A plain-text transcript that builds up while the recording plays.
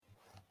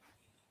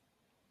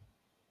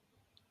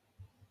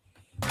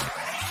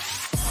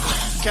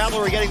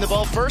Cavalry getting the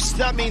ball first.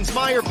 That means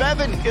Meyer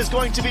Bevan is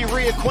going to be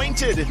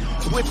reacquainted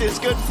with his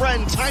good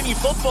friend Tiny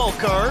Football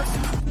Car.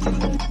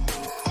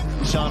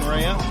 Sean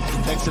Rea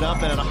picks it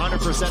up and at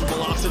 100%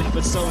 velocity,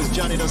 but so is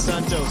Johnny Dos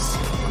Santos.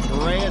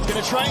 Rea is going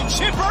to try and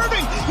chip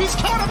Irving. He's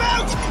caught him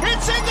out.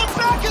 It's in the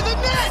back of the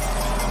net.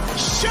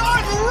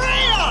 Sean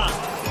Rea!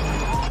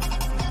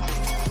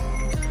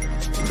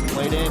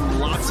 Played in,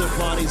 lots of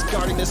bodies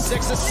guarding the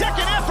 6. A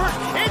second effort.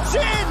 It's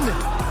in!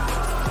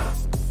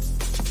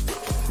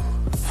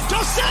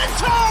 Dos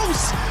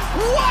Santos!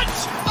 What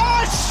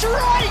a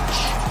strike!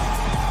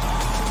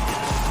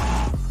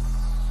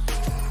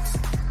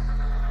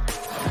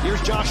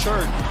 Here's Josh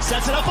Hurd.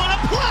 Sets it up on a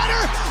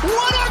platter.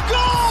 What a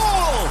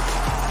goal!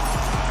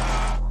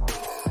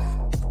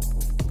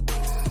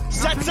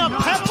 Sets up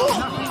Peppel.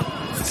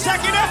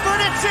 Second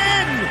effort, it's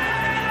in!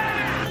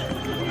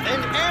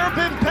 And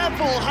Erbin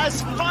Peppel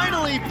has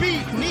finally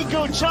beat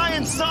Nico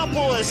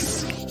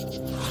Giantsopoulos.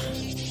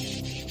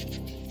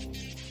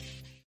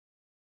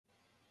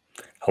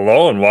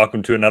 Hello and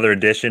welcome to another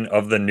edition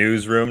of the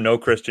Newsroom. No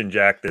Christian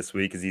Jack this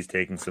week as he's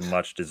taking some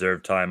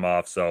much-deserved time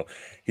off. So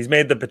he's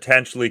made the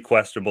potentially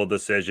questionable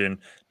decision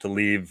to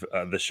leave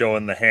the show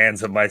in the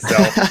hands of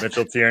myself,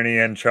 Mitchell Tierney,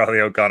 and Charlie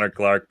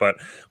O'Connor-Clark. But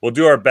we'll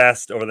do our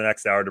best over the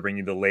next hour to bring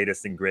you the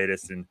latest and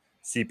greatest in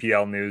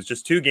CPL news.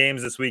 Just 2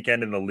 games this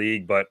weekend in the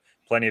league, but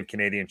plenty of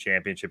Canadian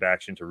Championship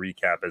action to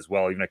recap as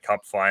well. Even a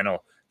cup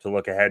final to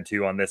look ahead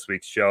to on this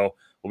week's show.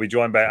 We'll be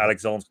joined by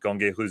Alexandre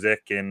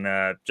Gongue-Huzik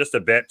in just a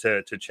bit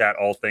to chat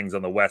all things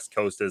on the West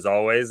Coast as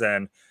always.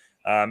 And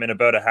in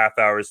about a half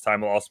hour's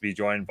time, we'll also be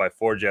joined by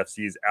Forge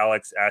FC's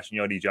Alex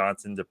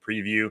Ashnioty-Johnson to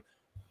preview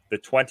the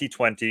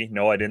 2020,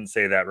 no, I didn't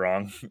say that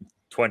wrong,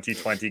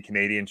 2020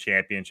 Canadian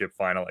Championship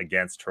final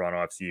against Toronto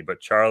FC.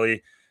 But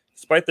Charlie,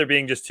 despite there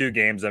being just 2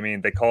 games, I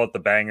mean, they call it the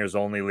Bangers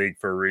Only League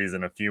for a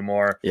reason. A few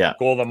more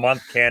goal of the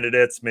month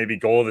candidates, maybe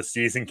goal of the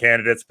season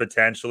candidates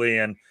potentially,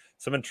 and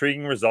some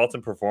intriguing results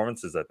and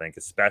performances, I think,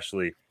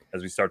 especially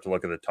as we start to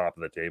look at the top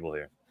of the table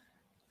here.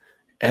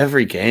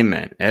 Every game,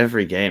 man.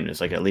 Every game.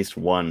 There's like at least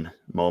one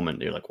moment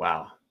you're like,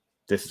 wow,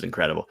 this is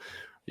incredible.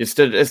 It's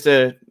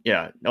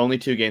only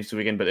 2 games this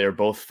weekend, but they were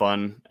both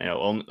fun. I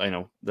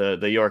know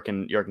the York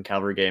and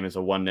Cavalry game is a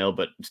 1-0,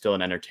 but still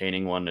an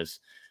entertaining one.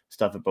 There's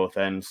stuff at both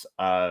ends.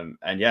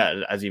 And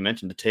yeah, as you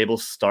mentioned, the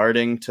table's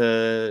starting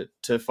to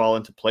fall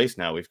into place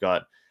now. We've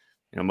got,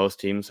 most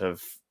teams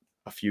have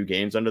a few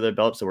games under their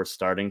belt, so we're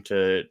starting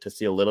to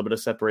see a little bit of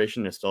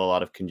separation. There's still a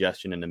lot of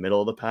congestion in the middle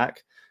of the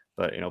pack,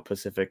 but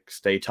Pacific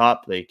stay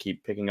top. They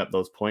keep picking up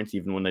those points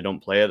even when they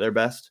don't play at their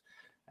best.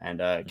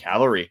 And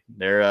Cavalry,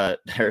 they're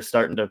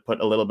starting to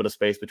put a little bit of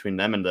space between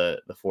them and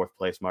the 4th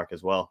place mark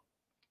as well.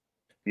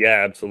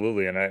 Yeah,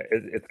 absolutely. And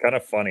it's kind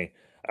of funny.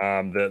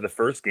 The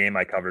first game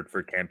I covered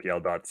for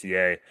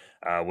CanPL.ca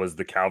was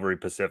the Cavalry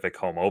Pacific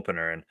home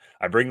opener. And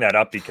I bring that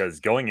up because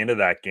going into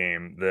that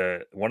game,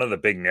 one of the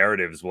big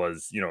narratives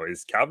was,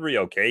 is Cavalry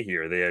okay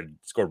here? They had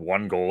scored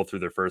 1 goal through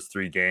their first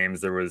 3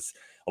 games. There was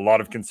a lot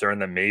of concern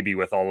that maybe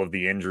with all of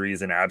the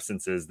injuries and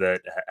absences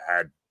that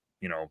had,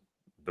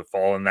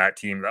 befallen that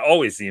team, that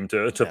always seemed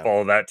to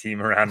follow that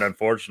team around,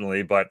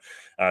 unfortunately, but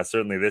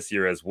certainly this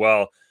year as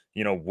well.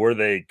 Were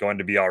they going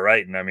to be all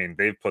right? And I mean,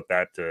 they've put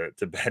that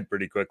to bed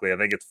pretty quickly. I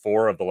think it's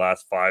 4 of the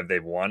last 5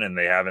 they've won, and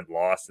they haven't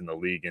lost in the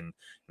league in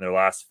their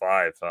last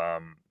 5.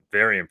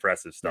 Very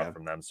impressive stuff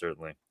from them,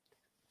 certainly.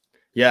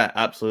 Yeah,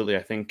 absolutely.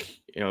 I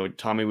think,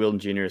 Tommy Wheeldon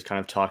Jr. has kind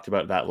of talked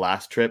about that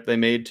last trip they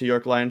made to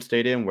York Lions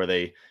Stadium where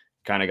they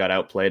kind of got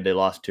outplayed. They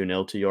lost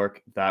 2-0 to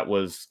York. That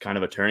was kind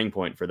of a turning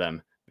point for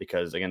them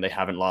because, again, they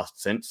haven't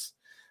lost since.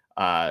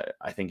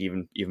 I think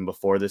even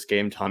before this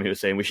game, Tommy was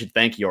saying we should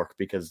thank York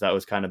because that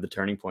was kind of the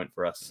turning point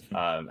for us.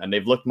 And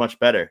they've looked much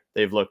better.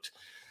 They've looked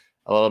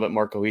a little bit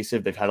more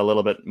cohesive. They've had a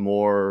little bit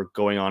more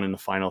going on in the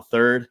final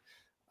third.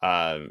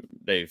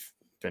 They've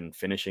been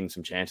finishing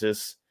some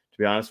chances, to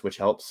be honest, which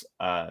helps.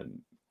 So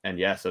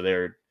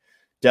they're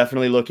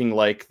definitely looking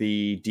like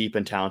the deep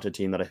and talented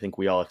team that I think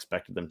we all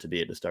expected them to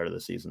be at the start of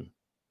the season.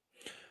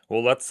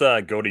 Well, let's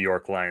go to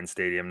York Lions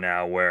Stadium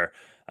now where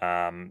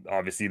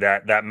obviously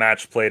that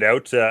match played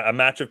out, a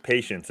match of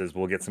patience, as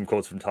we'll get some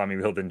quotes from Tommy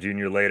Wheeldon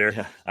Jr.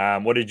 later. Yeah.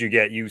 What did you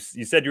get? You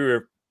said you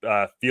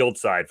were field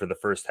side for the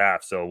first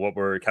half. So what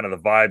were kind of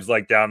the vibes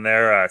like down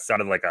there?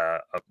 Sounded like I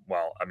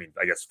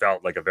guess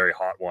felt like a very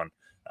hot one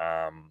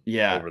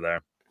over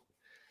there.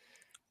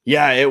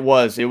 Yeah, it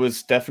was. It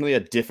was definitely a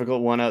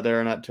difficult one out there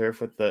on that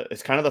turf.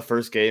 It's kind of the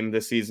first game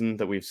this season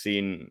that we've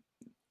seen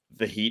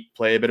the heat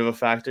play a bit of a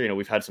factor.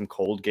 We've had some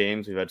cold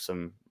games. We've had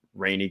some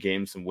rainy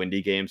games, some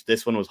windy games.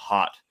 This one was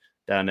hot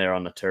down there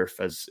on the turf,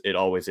 as it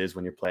always is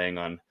when you're playing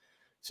on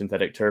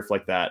synthetic turf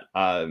like that.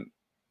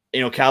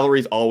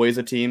 Cavalry's always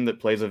a team that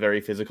plays a very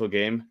physical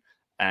game,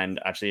 and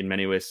actually in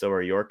many ways so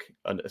are York,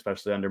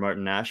 especially under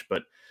Martin Nash.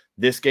 But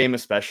this game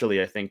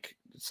especially, I think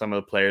some of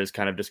the players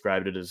kind of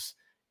described it as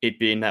it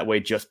being that way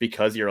just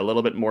because you're a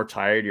little bit more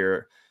tired,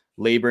 you're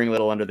laboring a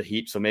little under the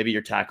heat, so maybe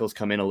your tackles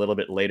come in a little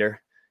bit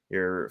later,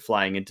 you're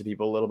flying into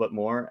people a little bit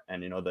more,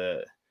 and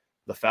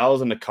the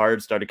fouls and the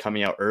cards started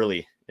coming out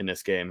early in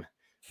this game,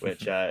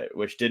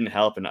 which didn't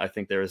help. And I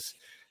think there's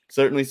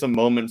certainly some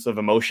moments of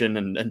emotion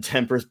and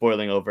tempers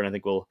boiling over. And I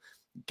think we'll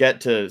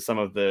get to some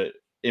of the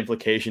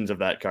implications of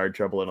that card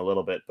trouble in a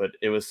little bit. But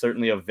it was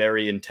certainly a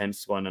very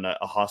intense one and a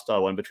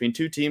hostile one between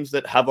two teams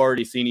that have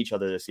already seen each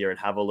other this year and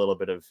have a little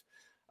bit of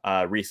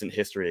recent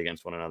history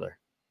against one another.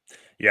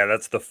 Yeah,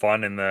 that's the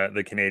fun in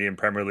the Canadian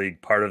Premier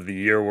League part of the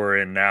year we're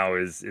in now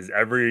is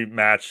every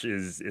match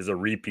is a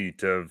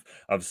repeat of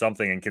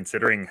something. And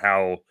considering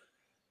how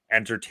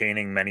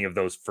entertaining many of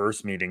those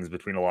first meetings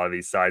between a lot of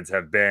these sides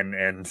have been,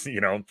 and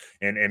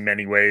in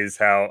many ways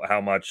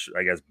how much,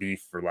 I guess,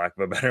 beef, for lack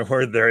of a better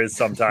word, there is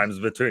sometimes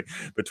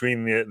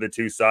between the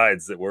two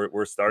sides, that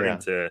we're starting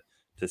to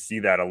see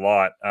that a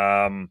lot.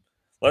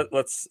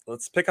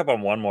 Let's pick up on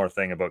one more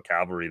thing about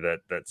Cavalry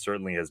that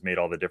certainly has made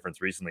all the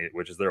difference recently,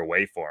 which is their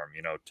away form.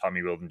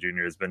 Tommy Wilden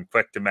Jr. has been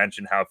quick to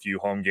mention how few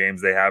home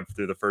games they have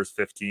through the first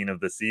 15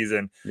 of the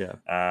season,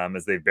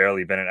 as they've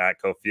barely been at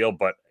Atco Field,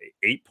 but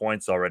 8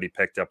 points already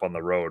picked up on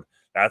the road.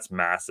 That's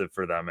massive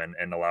for them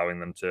and allowing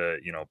them to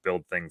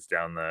build things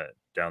down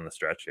the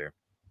stretch here.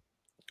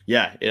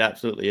 Yeah, it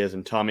absolutely is.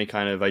 And Tommy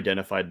kind of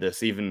identified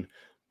this even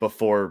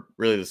before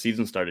really the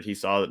season started. He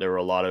saw that there were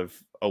a lot of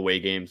away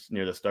games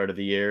near the start of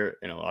the year.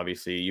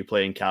 Obviously you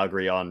play in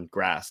Calgary on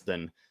grass,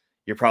 then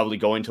you're probably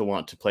going to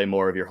want to play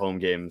more of your home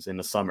games in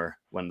the summer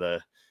when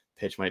the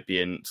pitch might be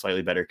in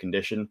slightly better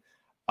condition.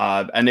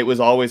 And it was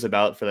always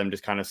about for them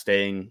just kind of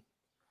staying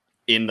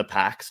in the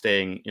pack,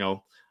 staying,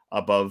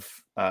 above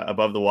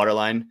the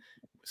waterline,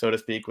 so to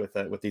speak,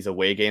 with these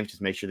away games.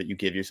 Just make sure that you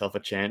give yourself a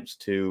chance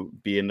to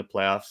be in the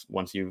playoffs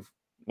once you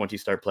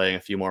start playing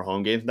a few more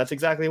home games. And that's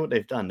exactly what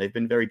they've done. They've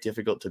been very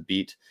difficult to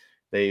beat.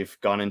 They've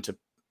gone into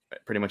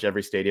pretty much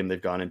every stadium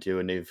they've gone into,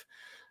 and they've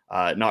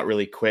not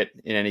really quit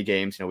in any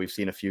games. We've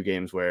seen a few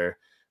games where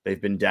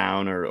they've been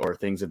down or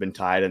things have been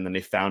tied, and then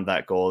they found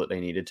that goal that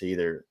they needed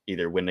to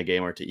either win the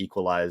game or to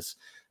equalize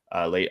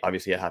late.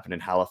 Obviously, it happened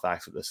in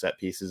Halifax with the set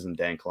pieces and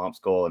Dan Klomp's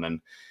goal, and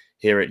then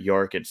here at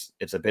York,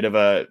 it's a bit of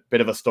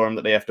a storm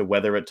that they have to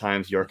weather at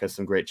times. York has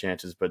some great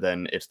chances, but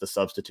then it's the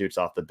substitutes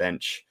off the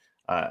bench,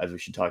 as we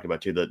should talk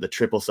about too. The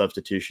triple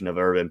substitution of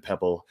Irvin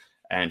Pepple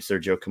and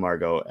Sergio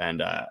Camargo,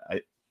 and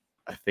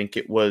I think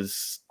it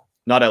was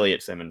not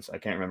Elliot Simmons. I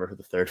can't remember who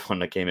the third one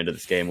that came into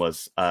this game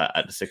was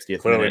at the 60th.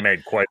 Clearly minute.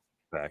 Made quite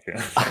back.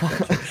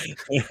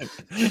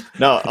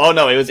 No,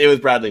 it was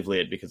Bradley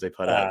Vliet, because they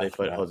put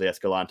Jose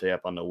Escalante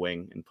up on the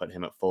wing and put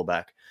him at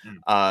fullback.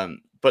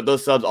 But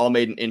those subs all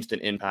made an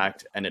instant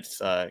impact, and it's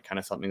kind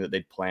of something that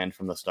they'd planned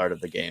from the start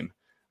of the game.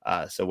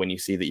 So when you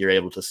see that you're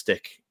able to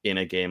stick in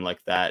a game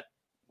like that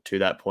to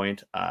that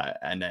point,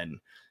 and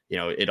then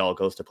it all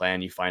goes to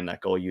plan, you find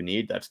that goal you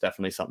need, that's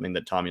definitely something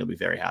that Tommy will be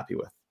very happy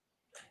with.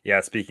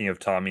 Yeah, speaking of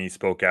Tommy, he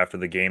spoke after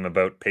the game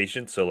about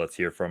patience, so let's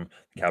hear from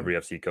the Cavalry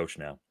FC coach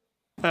now.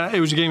 It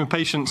was a game of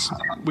patience.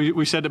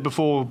 We said it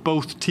before.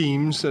 Both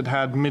teams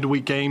had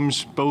midweek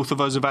games. Both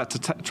of us have had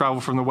to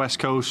travel from the West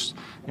Coast.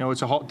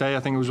 It's a hot day. I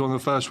think it was one of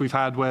the first we've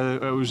had where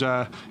it was,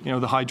 the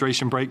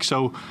hydration break.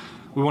 So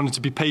we wanted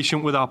to be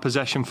patient with our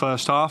possession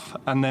first half,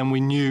 and then we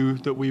knew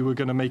that we were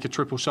going to make a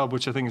triple sub,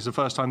 which I think is the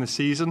first time this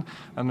season.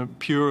 And the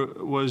pure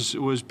was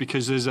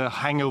because there's a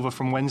hangover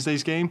from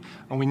Wednesday's game,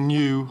 and we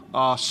knew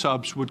our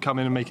subs would come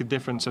in and make a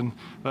difference. And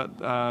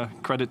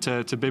credit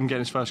to Bim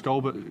getting his first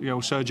goal, but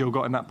Sergio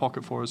got in that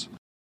pocket for us.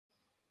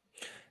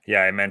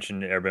 Yeah, I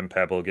mentioned Irvin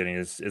Pepple getting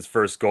his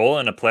first goal,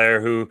 and a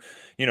player who,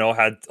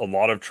 had a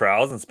lot of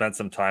trials and spent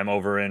some time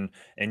over in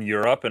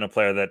Europe, and a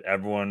player that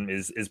everyone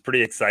is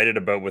pretty excited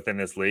about within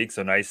this league.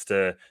 So nice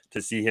to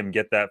see him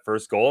get that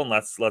first goal. And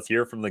let's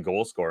hear from the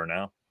goal scorer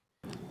now.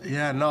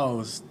 Yeah, no, it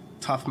was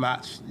a tough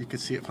match. You could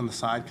see it from the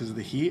side because of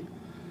the heat.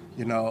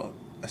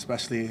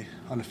 Especially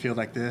on a field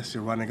like this,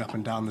 you're running up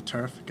and down the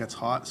turf. It gets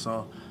hot.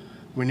 So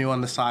we knew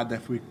on the side that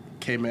if we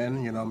came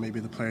in, maybe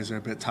the players are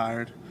a bit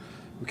tired,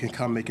 we can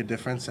come make a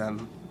difference,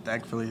 and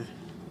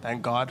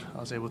thank God, I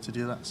was able to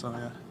do that.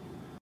 So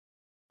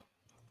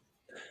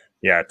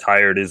yeah,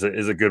 tired is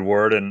a good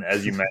word, and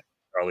as you mentioned,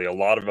 Charlie, a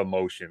lot of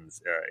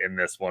emotions in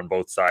this one.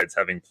 Both sides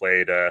having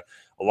played a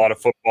lot of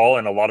football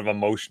and a lot of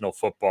emotional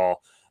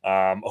football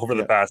over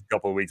the past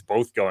couple of weeks.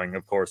 Both going,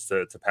 of course,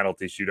 to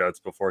penalty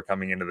shootouts before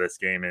coming into this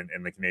game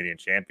in the Canadian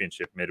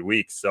Championship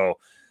midweek. So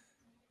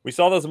we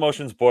saw those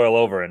emotions boil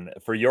over, and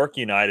for York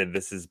United,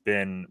 this has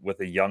been, with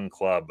a young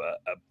club,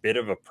 a bit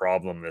of a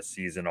problem this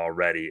season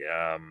already.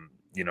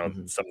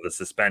 Some of the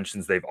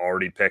suspensions they've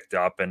already picked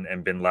up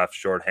and been left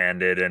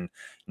shorthanded, and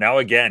now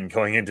again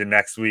going into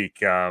next week,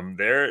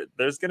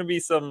 there's going to be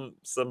some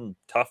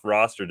tough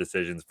roster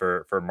decisions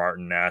for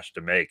Martin Nash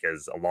to make,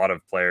 as a lot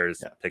of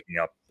players picking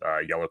up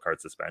yellow card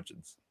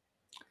suspensions.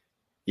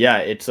 Yeah,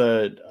 it's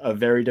a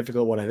very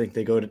difficult one. I think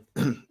they go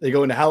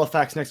into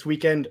Halifax next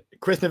weekend.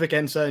 Chris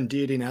Nivikensa and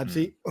Diodine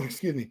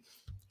Absi,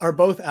 are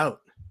both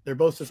out. They're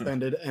both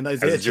suspended, and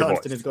Isaiah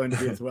Johnston is going to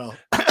be as well.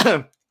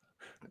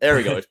 There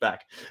we go. It's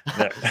back.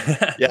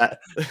 Yeah,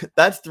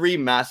 that's three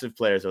massive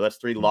players. That's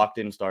three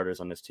locked-in starters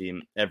on this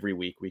team every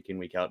week in,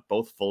 week out.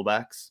 Both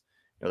fullbacks.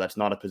 That's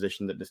not a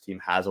position that this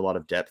team has a lot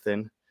of depth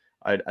in.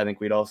 I think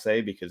we'd all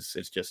say, because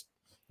it's just,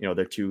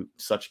 they're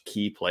such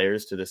key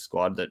players to this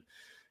squad that,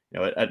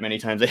 at many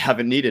times they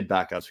haven't needed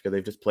backups because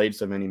they've just played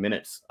so many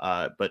minutes.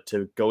 But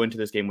to go into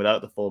this game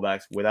without the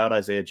fullbacks, without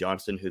Isaiah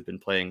Johnston, who's been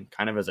playing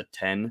kind of as a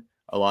 10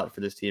 a lot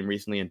for this team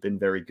recently and been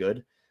very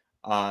good,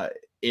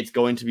 it's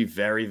going to be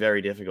very,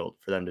 very difficult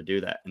for them to do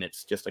that. And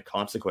it's just a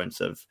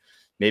consequence of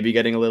maybe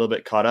getting a little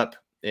bit caught up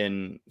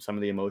in some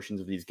of the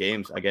emotions of these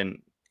games.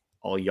 Again,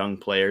 all young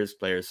players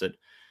that,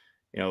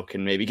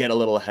 can maybe get a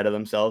little ahead of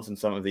themselves in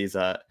some of these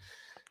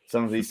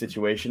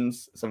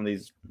situations, some of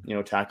these,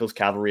 tackles.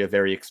 Cavalry, a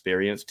very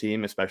experienced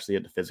team, especially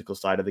at the physical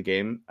side of the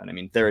game. And I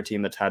mean, they're a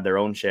team that's had their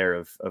own share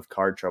of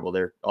card trouble.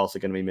 They're also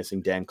going to be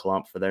missing Dan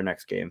Klomp for their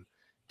next game,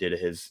 did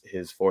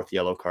his fourth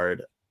yellow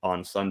card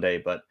on Sunday.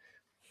 But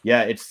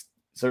yeah, it's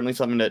certainly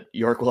something that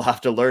York will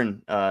have to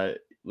learn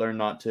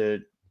not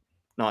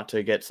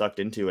to get sucked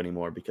into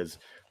anymore, because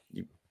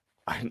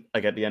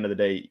at the end of the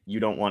day, you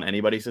don't want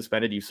anybody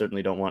suspended. You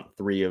certainly don't want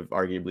three of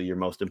arguably your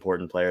most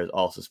important players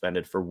all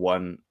suspended for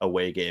one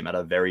away game at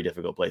a very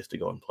difficult place to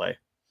go and play.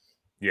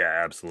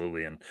 Yeah,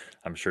 absolutely. And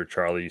I'm sure,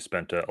 Charlie, you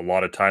spent a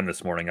lot of time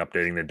this morning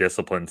updating the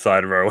discipline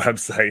side of our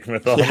website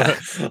with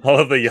all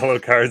of the yellow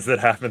cards that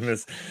happened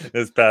this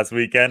past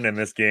weekend. And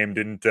this game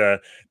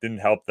didn't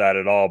help that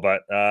at all.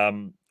 But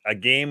a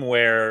game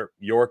where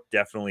York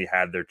definitely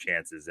had their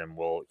chances. And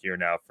we'll hear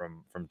now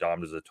from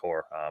Dom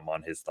Zator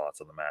on his thoughts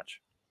on the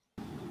match.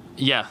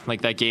 Yeah,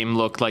 like that game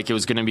looked like it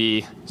was going to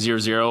be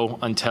 0-0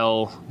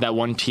 until that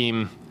one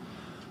team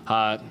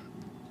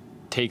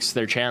takes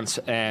their chance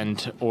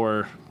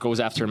or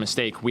goes after a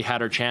mistake. We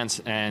had our chance,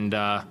 and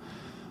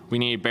we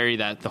needed to bury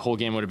that. The whole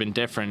game would have been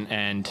different,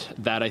 and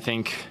that, I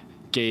think,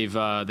 gave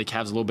the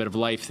Cavs a little bit of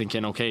life,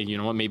 thinking, okay, you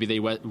know what, maybe they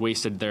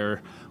wasted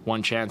their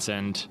one chance.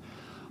 And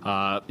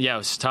it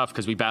was tough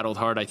because we battled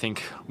hard. I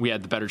think we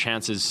had the better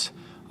chances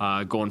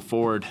going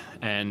forward,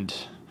 and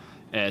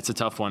it's a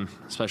tough one,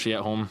 especially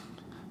at home,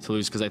 to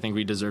lose, because I think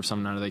we deserve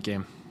something out of that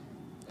game.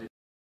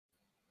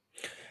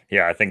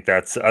 Yeah, I think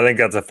that's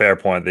a fair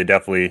point. They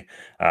definitely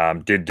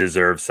did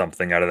deserve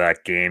something out of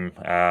that game.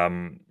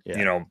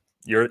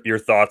 Your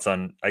thoughts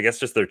on, I guess,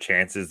 just their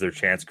chances, their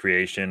chance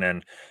creation,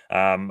 and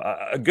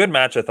a good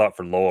match, I thought,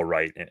 for Lowell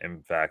Wright.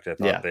 In fact, I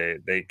thought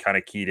they kind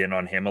of keyed in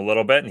on him a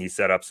little bit, and he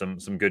set up some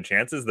good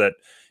chances that,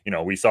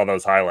 we saw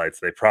those highlights.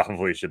 They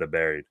probably should have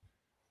buried.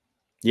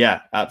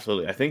 Yeah,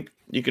 absolutely. I think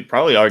you could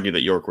probably argue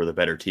that York were the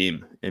better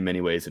team in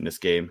many ways in this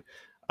game.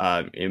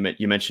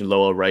 You mentioned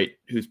Lowell Wright,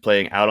 who's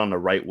playing out on the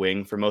right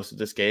wing for most of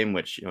this game,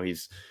 which,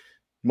 he's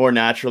more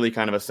naturally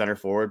kind of a center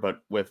forward,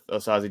 but with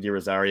Osaze De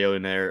Rosario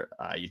in there,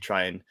 you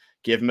try and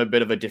give him a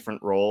bit of a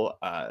different role.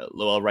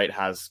 Lowell Wright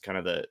has kind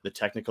of the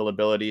technical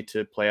ability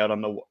to play out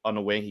on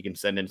the wing. He can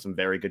send in some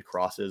very good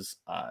crosses.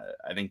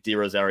 I think De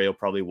Rosario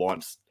probably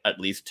wants at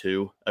least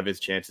two of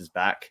his chances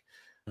back.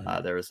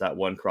 There was that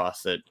one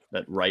cross that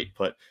Wright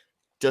put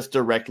just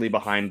directly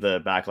behind the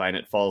back line.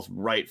 It falls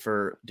right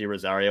for De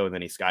Rosario, and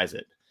then he skies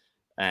it.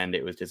 And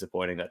it was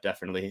disappointing. That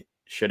definitely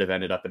should have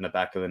ended up in the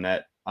back of the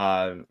net.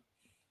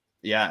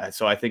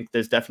 So I think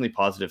there's definitely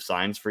positive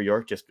signs for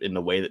York just in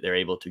the way that they're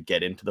able to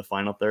get into the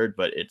final third,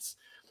 but it's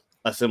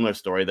a similar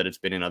story that it's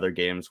been in other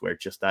games where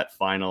just that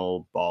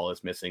final ball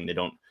is missing. They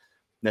don't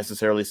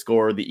necessarily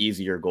score the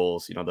easier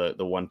goals, the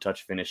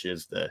one-touch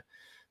finishes, the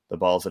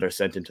balls that are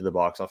sent into the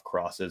box off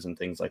crosses and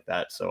things like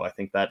that. So I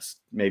think that's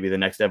maybe the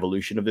next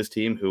evolution of this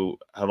team, who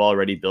have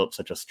already built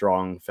such a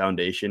strong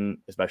foundation,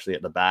 especially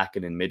at the back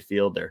and in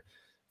midfield. They're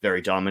very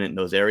dominant in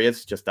those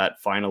areas. Just that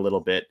final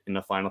little bit in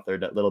the final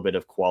third, that little bit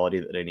of quality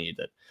that they need,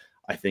 that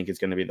I think is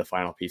going to be the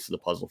final piece of the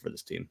puzzle for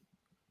this team.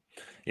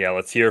 Yeah,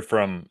 let's hear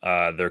from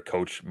their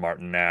coach,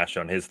 Martin Nash,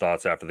 on his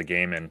thoughts after the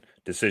game. And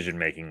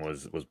decision-making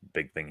was a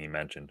big thing he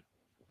mentioned.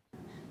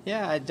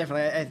 Yeah,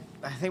 definitely.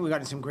 I think we got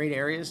in some great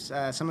areas.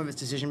 Some of it's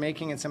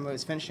decision-making and some of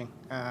it's finishing,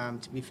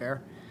 to be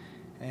fair.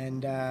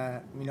 And,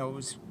 it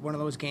was one of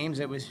those games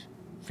that was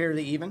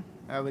fairly even.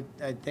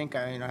 I think,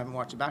 I haven't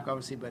watched it back,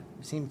 obviously, but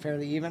it seemed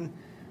fairly even.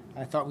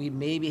 I thought we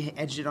maybe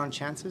edged it on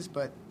chances,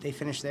 but they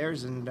finished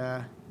theirs, and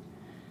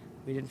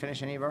we didn't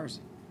finish any of ours.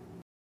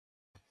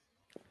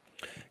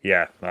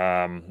 Yeah,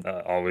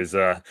 always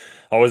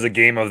a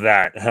game of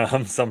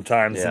that.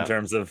 Sometimes in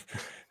terms of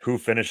who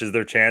finishes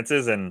their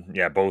chances, and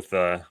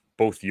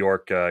both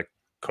York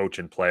coach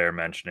and player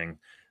mentioning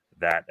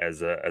that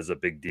as a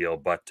big deal.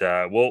 But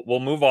we'll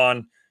move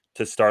on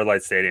to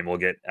Starlight Stadium. We'll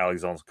get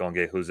Alexandre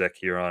Gongue-Huzek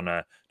here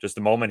on just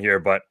a moment here,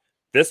 but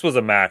this was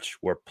a match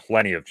where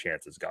plenty of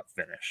chances got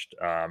finished.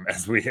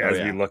 As we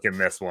look in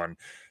this one,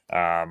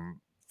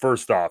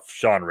 first off,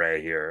 Sean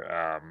Ray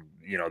here.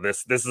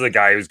 This is a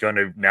guy who's going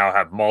to now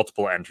have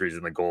multiple entries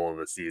in the goal of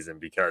the season,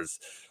 because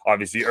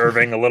obviously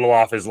Irving a little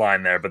off his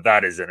line there, but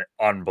that is an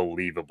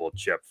unbelievable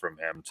chip from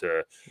him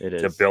to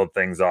build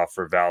things off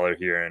for Valor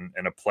here,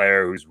 and a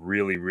player who's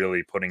really,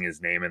 really putting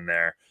his name in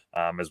there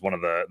as one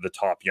of the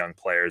top young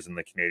players in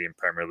the Canadian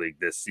Premier League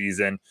this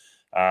season.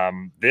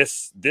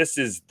 This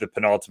is the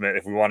penultimate,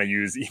 if we want to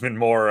use even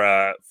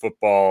more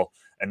football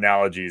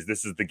analogies.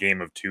 This is the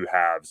game of two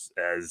halves,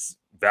 as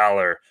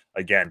Valor,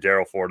 again,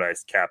 Daryl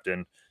Fordyce,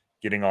 captain,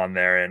 getting on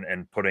there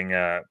and putting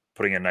a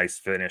nice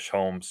finish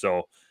home.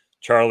 So,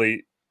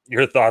 Charlie,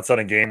 your thoughts on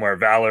a game where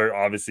Valor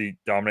obviously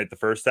dominate the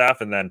first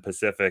half, and then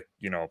Pacific,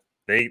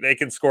 they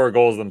can score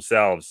goals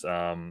themselves.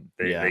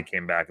 They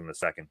came back in the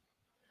second.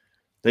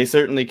 They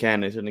certainly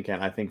can.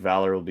 I think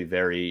Valor will be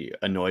very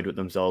annoyed with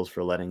themselves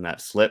for letting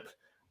that slip.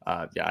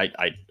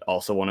 I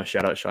also want to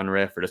shout out Sean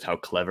Rea for just how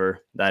clever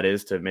that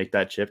is to make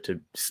that chip,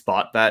 to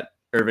spot that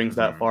Irving's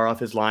that far off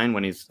his line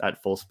when he's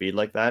at full speed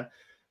like that.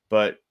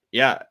 But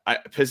yeah,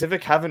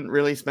 Pacific haven't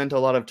really spent a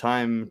lot of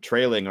time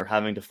trailing or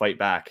having to fight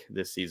back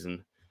this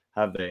season,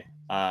 have they?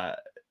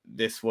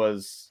 This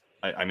was,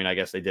 I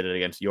guess they did it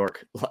against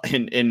York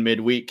in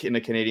midweek in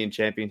the Canadian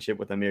Championship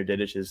with Amir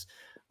Didic's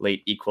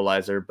late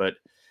equalizer. But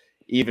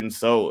even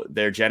so,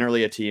 they're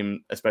generally a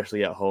team,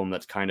 especially at home,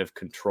 that's kind of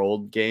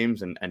controlled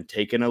games and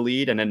taken a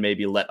lead and then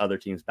maybe let other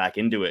teams back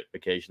into it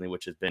occasionally,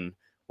 which has been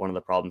one of the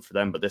problems for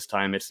them. But this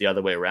time it's the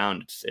other way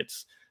around.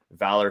 It's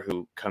Valor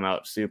who come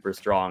out super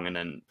strong, and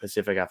then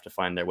Pacific have to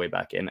find their way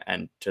back in.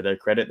 And to their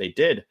credit, they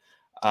did.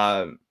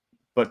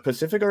 But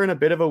Pacific are in a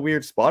bit of a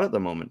weird spot at the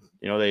moment.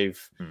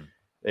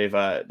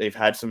 They've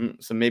had some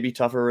maybe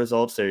tougher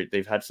results.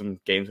 They've had some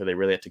games where they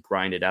really had to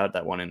grind it out.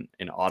 That one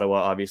in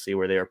Ottawa, obviously,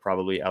 where they are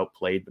probably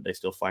outplayed, but they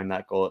still find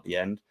that goal at the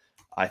end.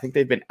 I think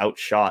they've been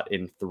outshot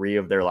in 3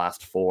 of their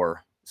last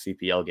 4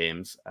 CPL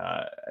games.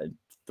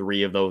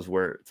 3 of those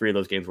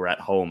games were at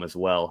home as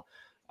well.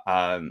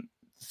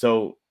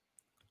 So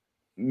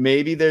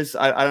maybe there's,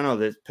 I don't know,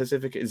 the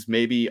Pacific is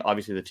maybe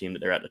obviously the team that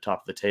they're at the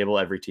top of the table.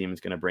 Every team is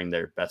going to bring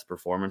their best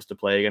performance to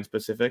play against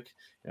Pacific.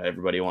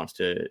 Everybody wants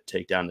to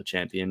take down the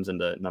champions and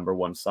the number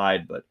 1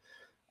 side, but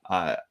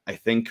I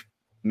think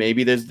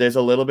maybe there's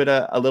a little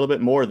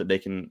bit more that they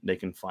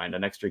can find,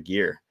 an extra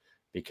gear,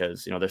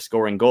 because they're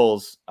scoring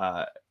goals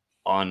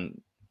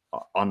on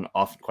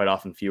quite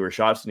often fewer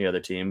shots than the other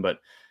team, but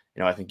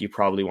I think you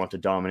probably want to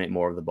dominate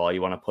more of the ball.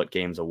 You want to put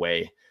games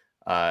away.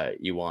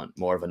 You want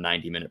more of a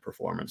 90-minute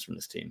performance from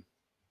this team.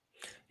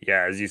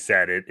 Yeah, as you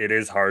said, it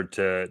is hard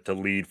to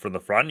lead from the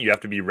front. You have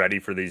to be ready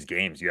for these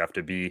games. You have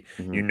to be,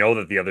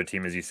 that the other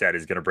team, as you said,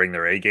 is going to bring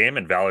their A game,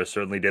 and Valor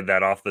certainly did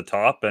that off the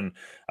top. And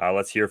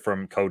let's hear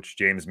from Coach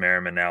James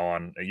Merriman now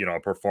on, a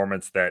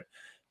performance that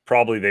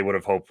probably they would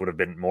have hoped would have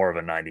been more of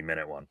a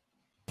 90-minute one.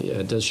 Yeah,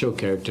 it does show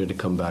character to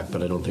come back,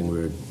 but I don't think we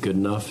were good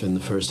enough in the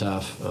first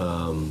half.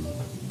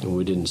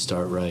 We didn't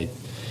start right.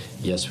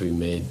 Yes, we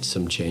made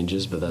some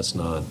changes, but that's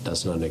not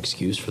an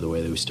excuse for the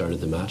way that we started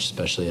the match,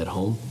 especially at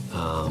home.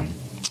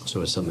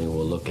 So it's something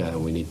we'll look at,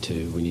 and we need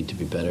to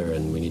be better,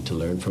 and we need to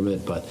learn from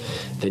it. But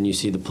then you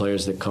see the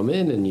players that come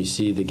in, and you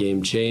see the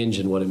game change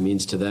and what it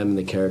means to them and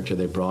the character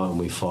they brought, and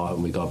we fought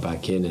and we got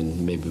back in,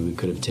 and maybe we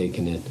could have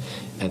taken it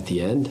at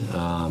the end,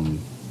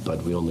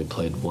 but we only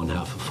played one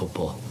half of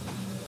football.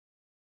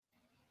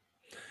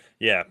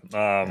 Yeah,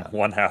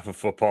 one half of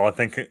football. I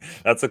think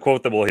that's a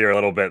quote that we'll hear a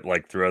little bit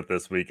throughout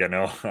this week. I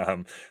know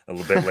a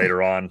little bit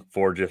later on,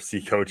 Forge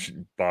FC coach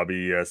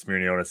Bobby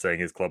Smirniona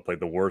saying his club played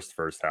the worst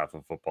first half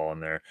of football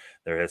in their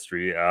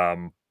history.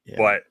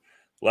 But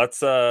let's,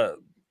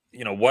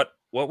 what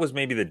was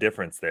maybe the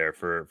difference there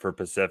for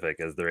Pacific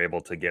as they're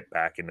able to get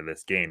back into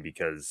this game?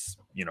 Because,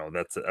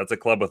 that's a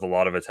club with a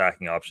lot of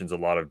attacking options, a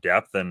lot of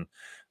depth. And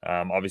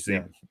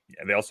obviously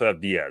they also have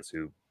Diaz,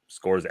 who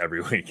scores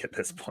every week at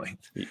this point.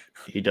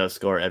 He does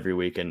score every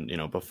week, and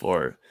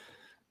before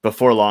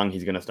long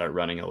he's going to start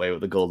running away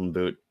with the golden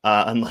boot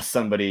unless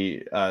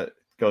somebody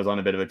goes on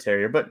a bit of a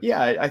tear. But yeah,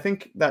 I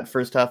think that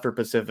first half for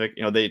Pacific,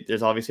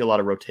 there's obviously a lot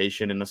of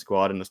rotation in the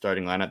squad in the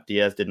starting lineup.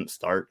 Diaz didn't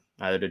start,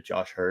 neither did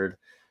Josh Hurd.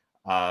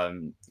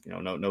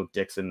 No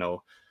Dixon,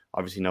 no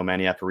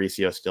Manny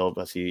Aparicio still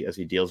as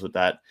he deals with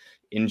that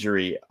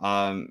injury.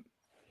 And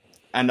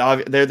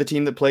they're the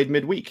team that played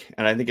midweek,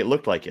 and I think it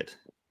looked like it,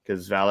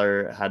 because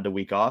Valor had the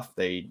week off.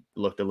 They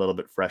looked a little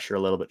bit fresher, a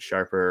little bit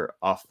sharper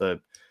off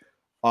the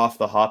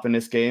hop in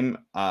this game.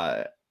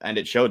 And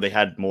it showed. They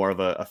had more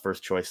of a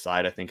first choice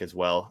side, I think, as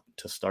well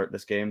to start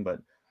this game. But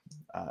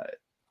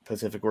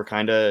Pacific were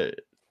kind of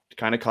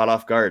caught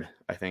off guard,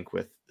 I think,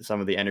 with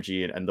some of the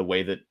energy and the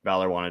way that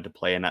Valor wanted to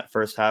play in that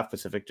first half.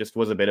 Pacific just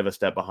was a bit of a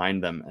step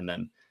behind them. And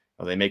then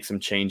they make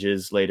some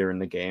changes later in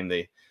the game.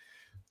 They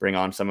bring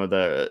on some of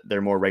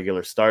their more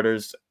regular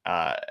starters.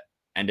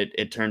 And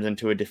it turns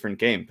into a different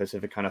game.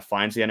 Pacific kind of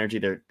finds the energy.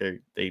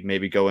 They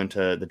maybe go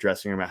into the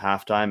dressing room at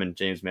halftime, and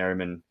James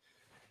Merriman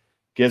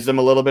gives them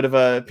a little bit of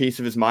a piece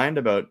of his mind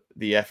about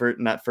the effort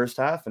in that first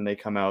half, and they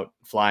come out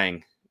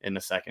flying in the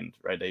second,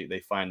 right?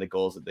 They find the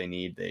goals that they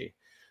need. They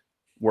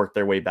work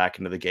their way back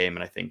into the game,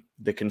 and I think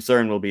the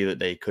concern will be that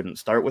they couldn't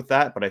start with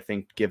that. But I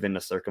think given the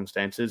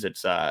circumstances,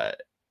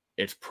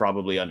 it's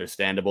probably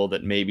understandable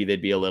that maybe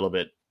they'd be a little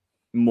bit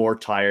more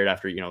tired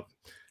after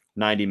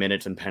 90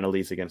 minutes and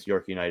penalties against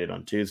York United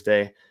on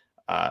Tuesday.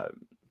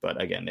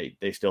 But again,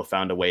 they still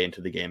found a way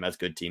into the game, as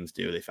good teams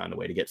do. They found a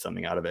way to get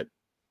something out of it.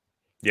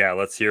 Yeah,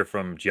 let's hear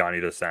from Gianni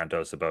Dos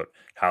Santos about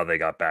how they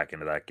got back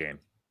into that game.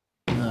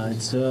 I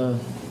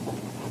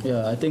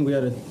think we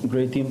had a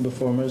great team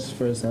performance.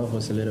 First half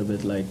was a little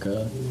bit like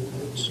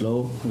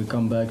slow. We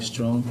come back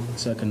strong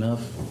second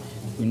half.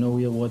 We know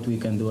what we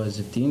can do as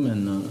a team,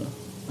 and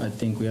I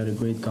think we had a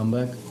great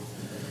comeback.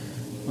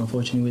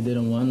 Unfortunately, we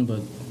didn't win,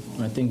 but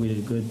I think we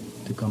did good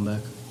to come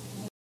back.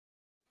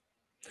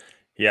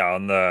 Yeah,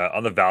 on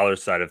the Valor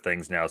side of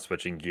things now,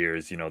 switching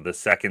gears, the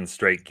second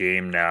straight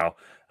game now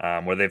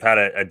where they've had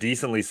a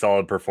decently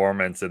solid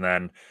performance and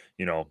then,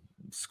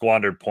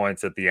 squandered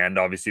points at the end.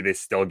 Obviously, they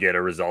still get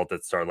a result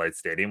at Starlight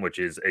Stadium, which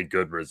is a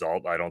good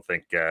result. I don't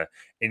think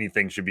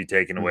anything should be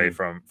taken away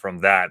from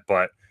that,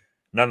 but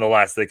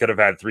nonetheless, they could have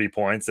had 3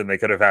 points and they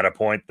could have had a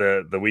point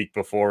the week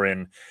before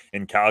in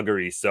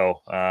Calgary. So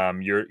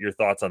your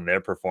thoughts on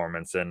their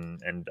performance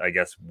and I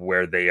guess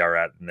where they are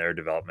at in their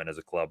development as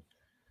a club.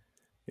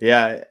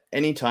 Yeah,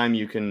 anytime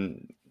you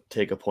can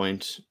take a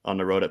point on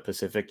the road at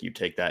Pacific, you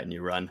take that and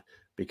you run,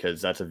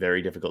 because that's a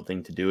very difficult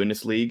thing to do in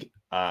this league.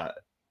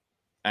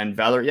 And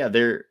Valor, yeah,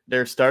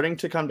 they're starting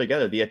to come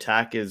together. The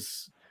attack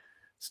is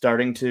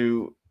starting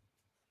to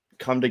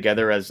come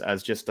together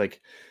as just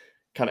like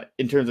kind of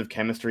in terms of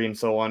chemistry and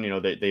so on.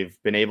 They've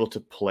been able to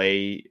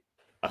play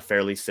a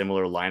fairly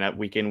similar lineup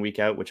week in, week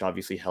out, which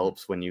obviously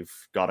helps when you've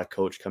got a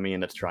coach coming in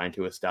that's trying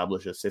to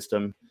establish a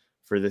system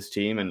for this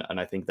team. And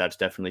I think that's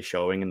definitely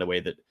showing in the way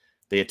that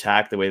they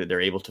attack, the way that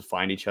they're able to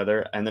find each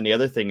other. And then the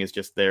other thing is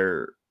just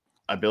their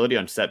ability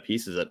on set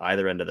pieces at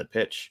either end of the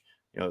pitch.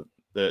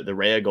 The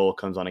Rea goal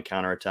comes on a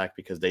counterattack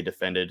because they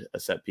defended a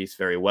set piece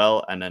very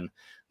well. And then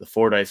the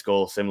Fordyce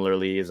goal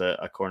similarly is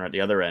a corner at the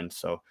other end.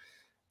 So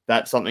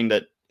that's something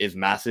that is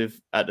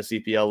massive at the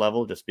CPL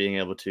level, just being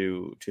able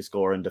to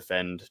score and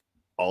defend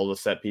all the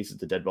set pieces,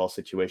 the dead ball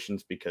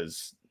situations,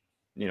 because,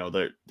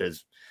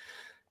 there's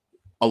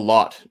a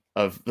lot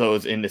of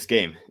those in this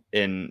game.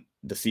 In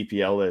the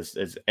CPL,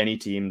 as any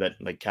team that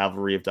like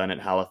Cavalry have done it,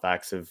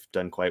 Halifax have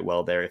done quite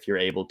well there. If you're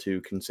able to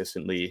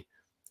consistently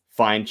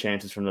find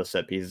chances from those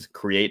set pieces,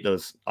 create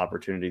those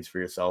opportunities for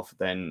yourself,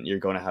 then you're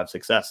going to have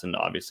success. And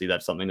obviously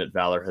that's something that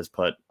Valor has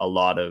put a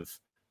lot of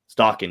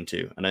stock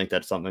into. And I think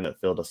that's something that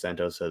Phil Dos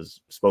Santos has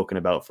spoken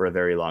about for a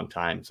very long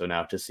time. So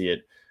now to see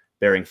it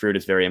bearing fruit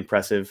is very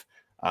impressive.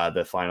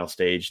 The final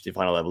stage, the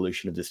final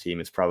evolution of this team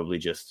is probably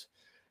just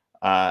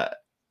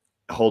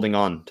holding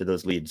on to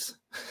those leads,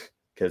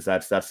 because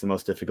that's the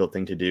most difficult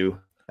thing to do,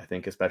 I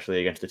think,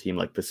 especially against a team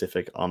like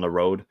Pacific on the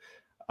road.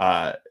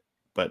 But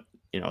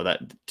that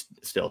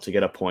still, to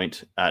get a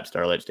point at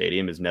Starlight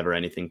Stadium is never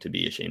anything to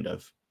be ashamed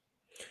of.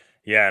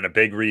 Yeah, and a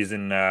big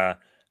reason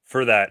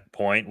for that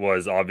point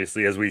was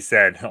obviously, as we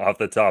said off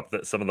the top,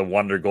 that some of the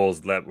wonder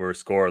goals that were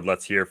scored.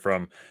 Let's hear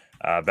from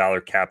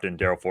Valor captain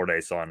Daryl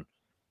Fordyce on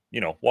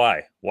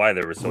why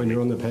there was so when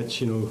you're on the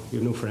pitch, you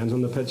have no friends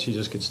on the pitch, you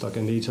just get stuck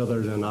into each other,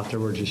 and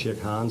afterwards you shake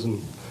hands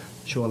and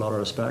show a lot of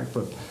respect.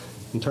 But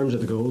in terms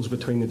of the goals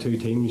between the two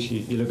teams,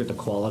 you look at the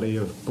quality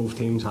of both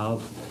teams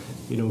have,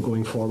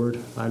 going forward.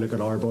 I look at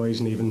our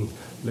boys and even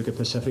look at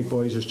Pacific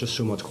boys. There's just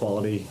so much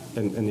quality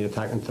in the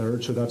attacking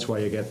third, so that's why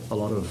you get a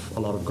lot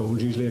of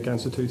goals usually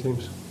against the two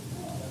teams.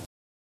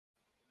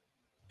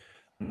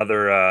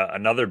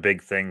 Another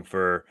big thing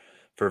for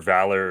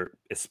Valor,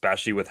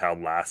 especially with how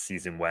last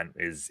season went,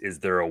 is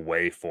their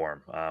away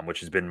form, which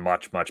has been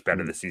much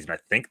better this season. I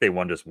think they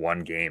won just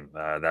one game,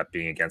 that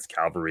being against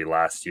Cavalry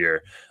last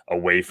year,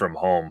 away from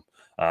home,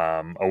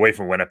 away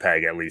from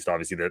Winnipeg at least.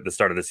 Obviously, the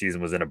start of the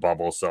season was in a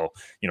bubble, so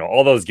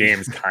all those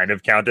games kind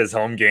of count as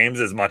home games,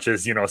 as much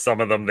as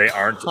some of them they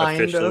aren't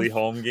officially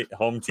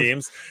home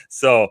teams.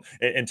 So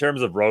in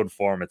terms of road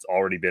form, it's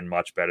already been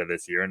much better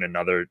this year, and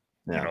another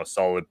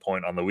solid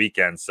point on the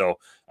weekend. So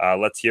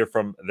let's hear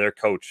from their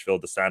coach, Phil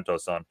Dos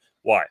Santos, on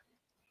why.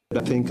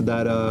 I think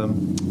that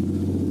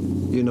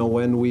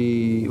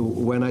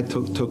when I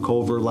took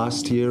over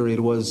last year, it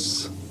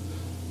was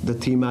the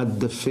team had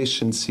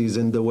deficiencies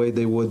in the way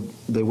they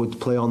would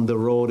play on the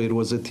road. It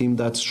was a team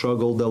that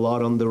struggled a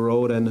lot on the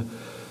road, and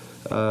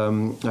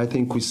I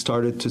think we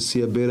started to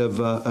see a bit of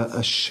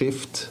a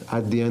shift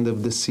at the end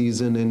of the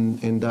season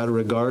in that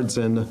regards.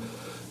 And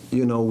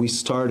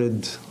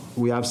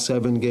we have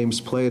 7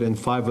 games played, and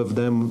 5 of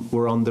them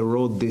were on the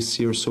road this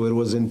year. So it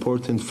was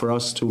important for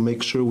us to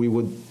make sure we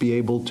would be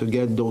able to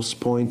get those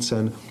points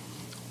and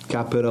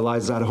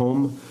capitalize at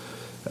home.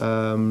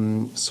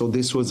 So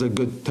this was a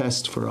good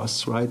test for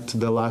us, right?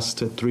 The last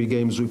 3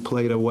 games we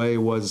played away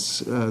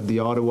was the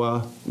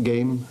Ottawa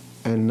game,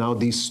 and now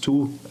these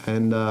 2.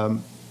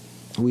 And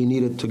we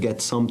needed to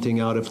get something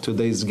out of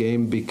today's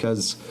game,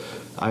 because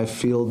I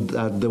feel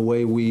that the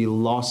way we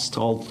lost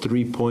all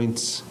 3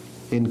 points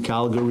in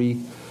Calgary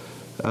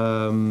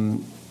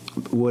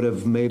would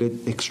have made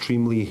it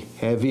extremely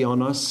heavy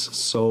on us.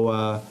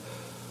 So,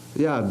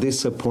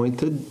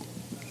 disappointed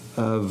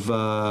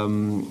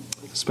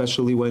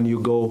especially when you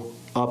go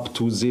up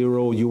to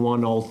 0, you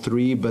won all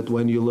 3, but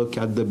when you look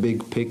at the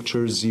big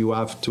pictures, you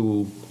have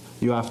to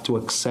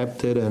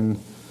accept it. And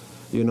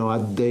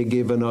had they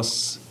given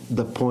us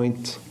the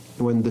point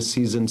when the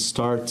season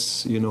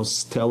starts,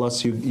 tell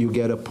us you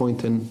get a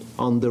point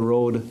on the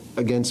road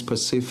against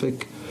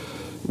Pacific,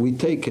 we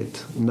take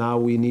it. Now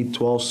we need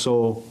to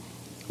also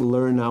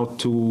learn how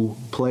to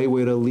play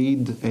with a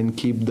lead and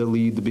keep the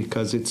lead,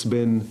 because it's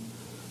been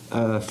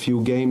a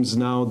few games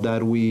now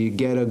that we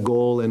get a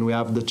goal and we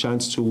have the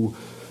chance to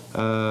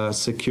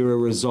secure a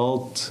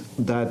result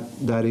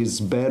that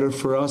is better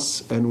for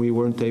us, and we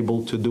weren't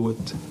able to do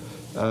it.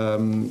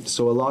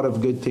 So a lot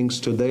of good things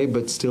today,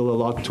 but still a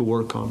lot to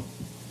work on.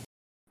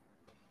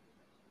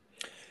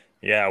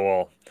 Yeah,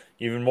 well,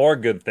 even more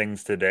good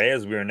things today,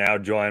 as we are now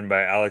joined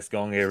by Alex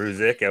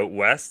Gonge-Ruzic out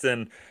west.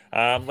 And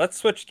let's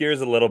switch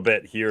gears a little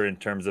bit here in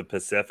terms of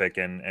Pacific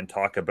and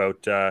talk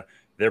about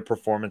their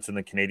performance in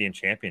the Canadian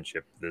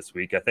Championship this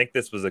week. I think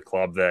this was a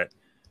club that,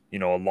 a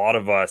lot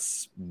of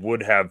us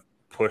would have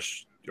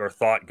pushed or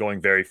thought going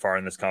very far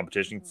in this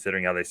competition,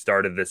 considering how they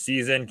started this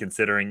season,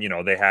 considering,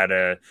 they had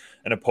an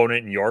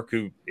opponent in York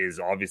who is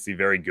obviously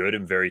very good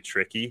and very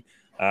tricky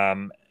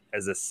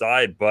as a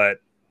side, but,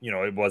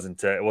 it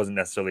wasn't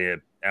necessarily a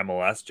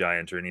MLS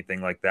giant or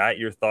anything like that.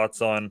 Your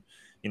thoughts on,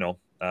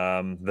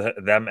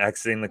 them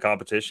exiting the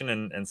competition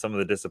and some of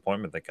the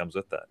disappointment that comes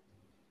with that?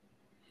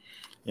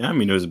 Yeah, I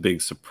mean, it was a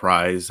big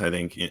surprise. I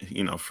think,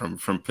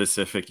 from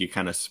Pacific, you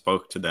kind of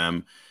spoke to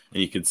them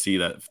and you could see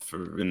that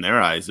in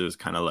their eyes, it was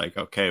kind of like,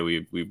 okay,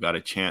 we've got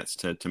a chance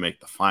to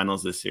make the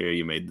finals this year.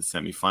 You made the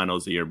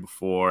semifinals the year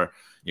before.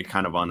 You're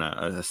kind of on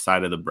a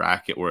side of the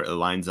bracket where it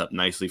lines up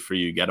nicely for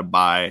you. You get a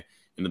bye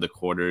into the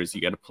quarters.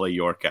 You got to play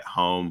York at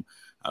home,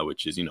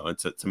 which is,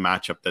 it's a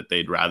matchup that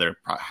they'd rather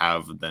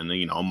have than,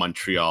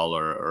 Montreal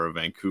or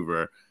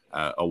Vancouver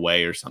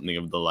away or something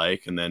of the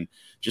like. And then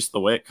just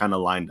the way it kind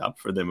of lined up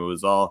for them,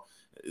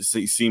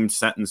 it seemed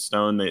set in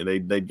stone.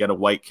 They'd get a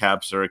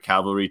Whitecaps or a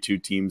Cavalry, two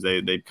teams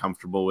they'd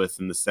comfortable with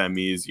in the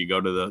semis. You go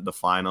to the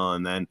final,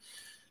 and then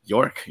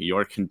York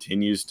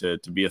continues to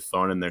be a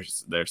thorn in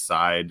their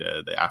side.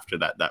 After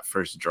that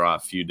first draw a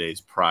few days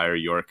prior,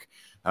 York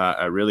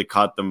really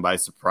caught them by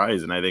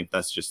surprise. And I think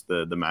that's just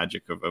the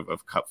magic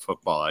of Cup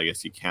football. I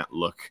guess you can't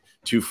look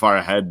too far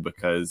ahead,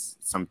 because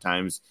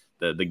sometimes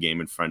the game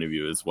in front of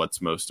you is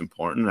what's most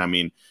important. I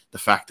mean, the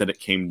fact that it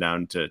came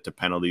down to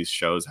penalties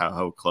shows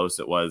how close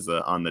it was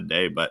on the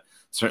day, but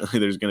certainly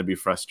there's going to be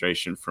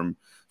frustration from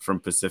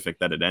Pacific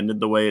that it ended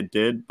the way it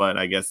did. But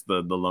I guess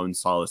the lone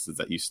solace is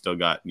that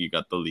you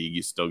got the league,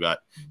 you still got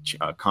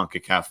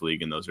CONCACAF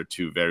League, and those are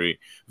two very,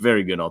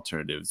 very good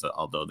alternatives,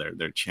 although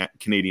their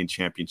Canadian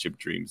Championship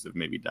dreams have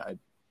maybe died.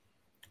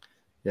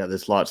 Yeah,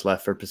 there's lots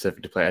left for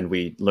Pacific to play, and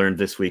we learned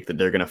this week that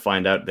they're going to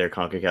find out their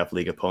CONCACAF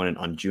League opponent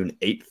on June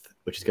 8th,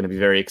 which is going to be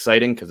very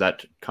exciting because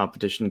that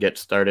competition gets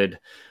started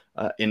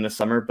in the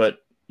summer. But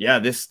yeah,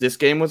 this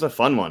game was a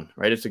fun one,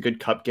 right? It's a good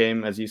cup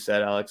game, as you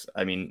said, Alex.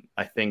 I mean,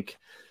 I think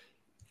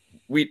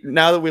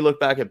now that we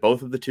look back at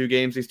both of the two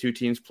games these two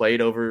teams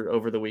played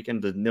over the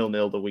weekend, the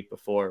 0-0 the week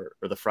before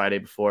or the Friday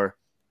before,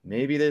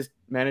 maybe there's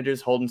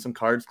managers holding some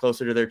cards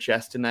closer to their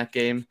chest in that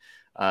game,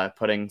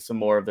 putting some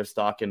more of their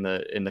stock in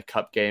the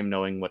cup game,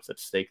 knowing what's at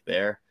stake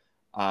there.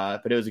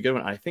 But it was a good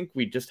one. I think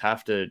we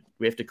have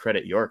to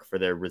credit York for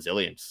their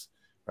resilience,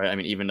 right? I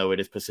mean, even though it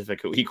is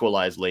Pacific who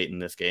equalized late in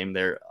this game,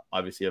 they're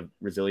obviously a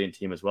resilient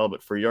team as well.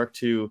 But for York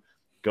to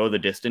go the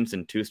distance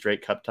in 2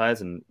 straight cup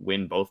ties and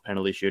win both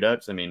penalty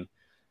shootouts, I mean,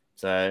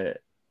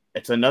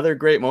 it's another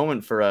great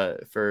moment for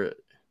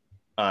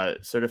a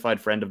certified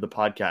friend of the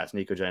podcast,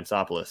 Nico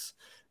Giantsopoulos,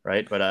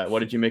 right? But what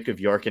did you make of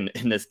York in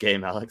this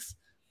game, Alex?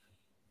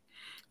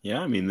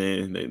 Yeah, I mean,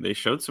 they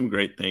showed some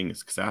great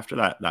things, because after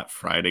that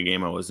Friday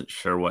game, I wasn't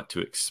sure what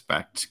to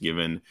expect,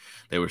 given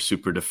they were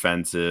super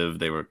defensive.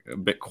 They were a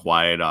bit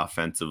quiet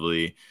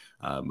offensively.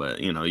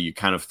 But, you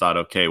kind of thought,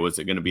 okay, was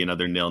it going to be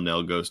another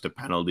 0-0 goes to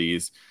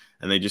penalties?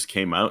 And they just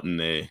came out and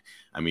they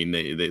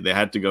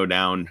had to go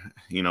down,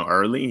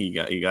 early.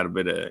 You got a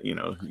bit of,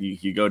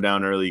 you go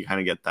down early, you kind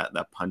of get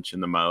that punch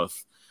in the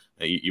mouth.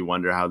 You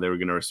wonder how they were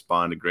going to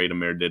respond to great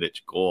Amir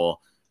Didic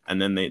goal.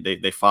 And then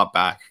they fought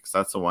back, because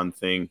that's the one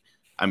thing.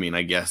 I mean,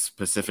 I guess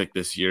Pacific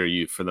this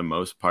year, for the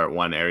most part,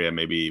 one area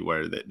maybe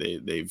where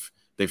they've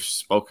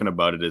spoken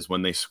about it is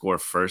when they score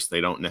first, they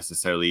don't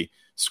necessarily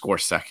score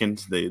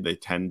second. They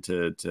tend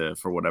to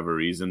for whatever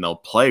reason, they'll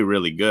play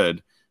really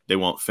good, they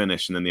won't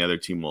finish, and then the other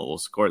team will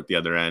score at the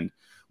other end.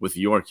 With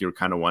York, you're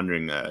kind of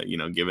wondering,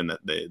 given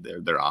that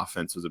their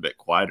offense was a bit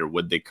quieter,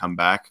 would they come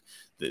back?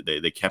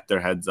 They kept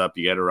their heads up.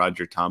 You get a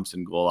Roger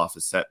Thompson goal off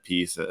a set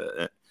piece.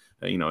 A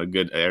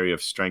good area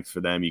of strength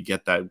for them. You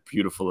get that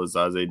beautiful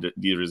Azaze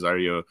Di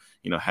Rosario,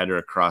 header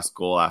across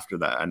goal after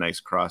that, a nice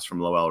cross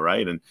from Lowell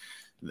Wright. And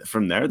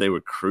from there, they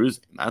were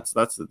cruising. That's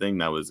the thing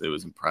it was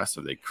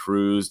impressive. They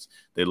cruised.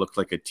 They looked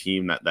like a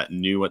team that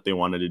knew what they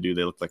wanted to do.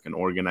 They looked like an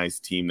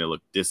organized team. They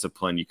looked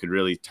disciplined. You could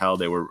really tell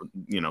they were,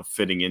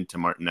 fitting into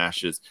Martin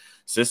Nash's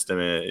system.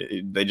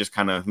 They just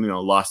kind of,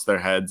 lost their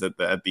heads at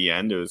the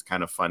end. It was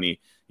kind of funny,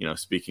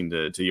 speaking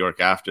to York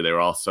after, they were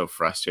all so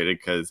frustrated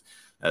because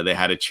they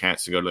had a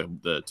chance to go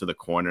to the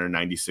corner,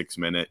 96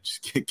 minutes,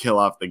 just kill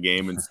off the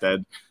game.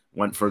 Instead,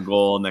 went for a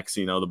goal. Next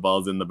thing you know, the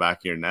ball's in the back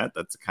of your net.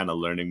 That's the kind of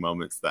learning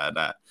moments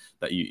that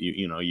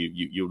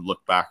you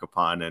look back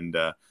upon. And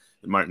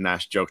Martin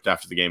Nash joked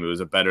after the game it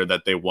was a better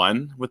that they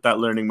won with that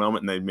learning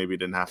moment and they maybe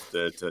didn't have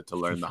to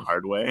learn the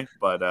hard way.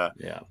 But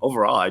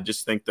overall, I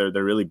just think they're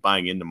really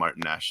buying into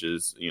Martin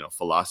Nash's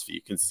philosophy.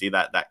 You can see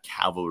that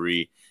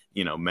cavalry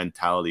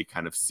mentality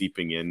kind of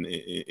seeping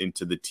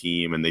into the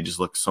team, and they just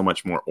look so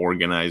much more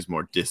organized,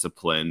 more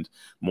disciplined,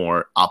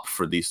 more up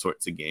for these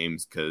sorts of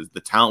games because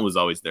the talent was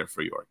always there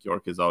for York.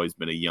 York has always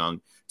been a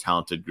young,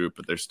 talented group,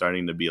 but they're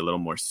starting to be a little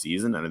more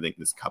seasoned, and I think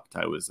this cup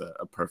tie was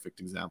a perfect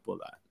example of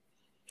that.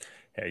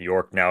 Yeah,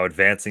 York now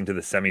advancing to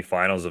the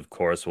semifinals, of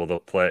course.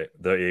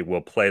 They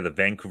will play the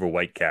Vancouver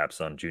Whitecaps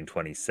on June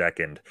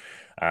 22nd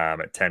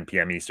at 10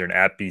 p.m. Eastern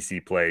at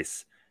BC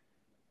Place.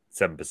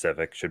 7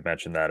 Pacific, should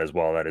mention that as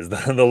well. That is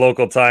the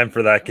local time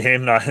for that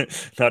game.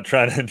 Not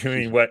trying to do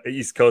any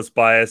East Coast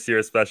bias here,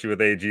 especially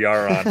with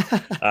AGR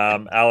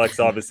on.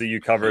 Alex, obviously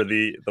you cover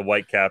the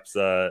Whitecaps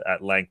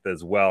at length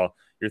as well.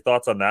 Your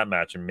thoughts on that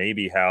match and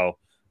maybe how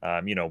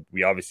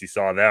we obviously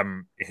saw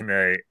them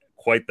in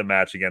quite the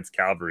match against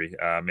Calgary.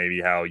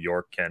 Maybe how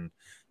York can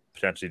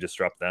potentially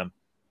disrupt them.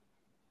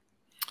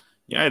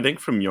 Yeah, I think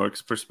from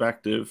York's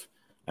perspective,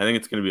 I think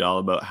it's going to be all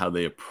about how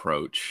they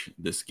approach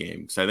this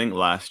game. Because I think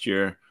last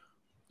year,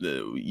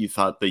 you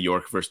thought the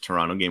York versus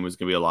Toronto game was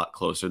going to be a lot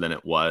closer than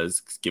it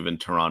was, given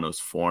Toronto's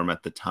form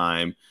at the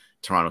time.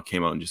 Toronto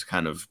came out and just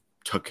kind of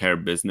took care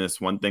of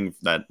business. One thing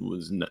that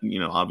was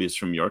obvious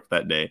from York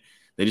that day,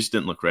 they just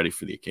didn't look ready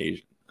for the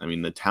occasion. I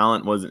mean, the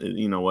talent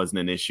wasn't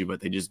an issue, but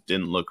they just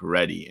didn't look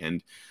ready.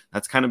 And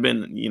that's kind of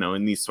been,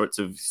 in these sorts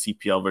of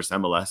CPL versus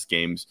MLS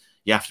games,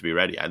 you have to be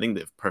ready. I think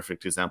the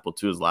perfect example,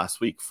 too, is last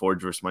week,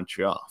 Forge versus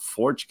Montreal.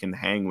 Forge can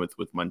hang with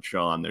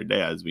Montreal on their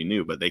day, as we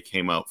knew, but they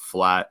came out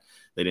flat.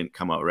 They didn't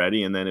come out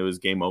ready, and then it was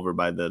game over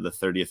by the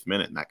 30th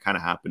minute, and that kind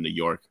of happened to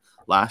York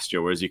last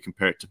year, whereas you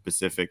compare it to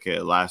Pacific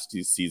last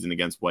season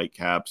against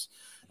Whitecaps,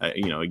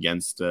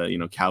 against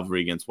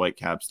Calvary against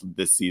Whitecaps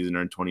this season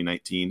or in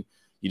 2019.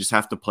 You just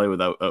have to play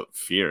without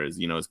fear, as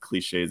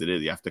cliche as it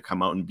is. You have to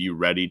come out and be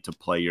ready to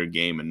play your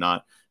game and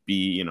not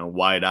be,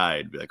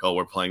 wide-eyed, be like, oh,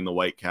 we're playing the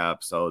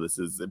Whitecaps. Oh, this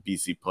is a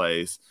BC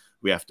Place.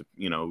 We have to,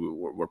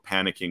 we're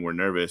panicking. We're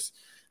nervous.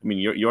 I mean,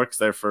 York's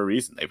there for a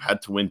reason. They've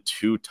had to win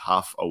 2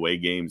 tough away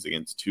games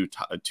against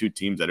two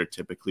teams that are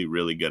typically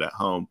really good at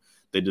home.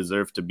 They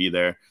deserve to be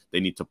there. They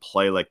need to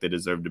play like they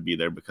deserve to be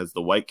there because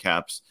the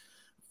Whitecaps,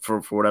 for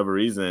whatever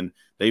reason,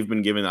 they've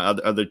been giving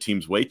other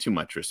teams way too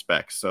much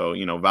respect. So,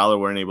 Valor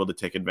weren't able to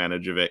take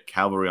advantage of it.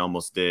 Cavalry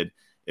almost did.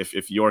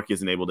 If York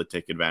isn't able to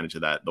take advantage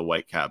of that, the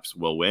Whitecaps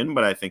will win.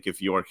 But I think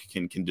if York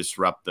can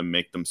disrupt them,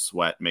 make them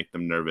sweat, make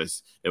them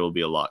nervous, it will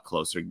be a lot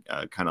closer,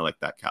 kind of like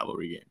that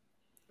Cavalry game.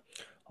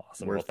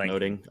 Awesome. Worth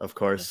noting, of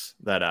course,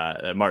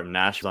 that Martin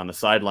Nash was on the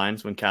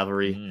sidelines when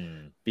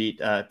Cavalry beat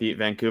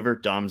Vancouver.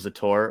 Dom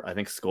Zator, I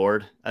think,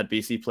 scored at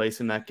BC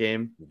Place in that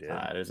game.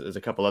 There's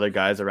a couple other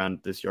guys around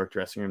this York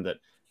dressing room that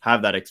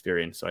have that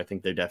experience, so I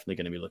think they're definitely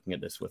going to be looking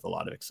at this with a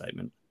lot of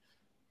excitement.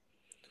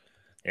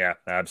 Yeah,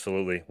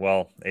 absolutely.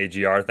 Well,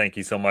 AGR, thank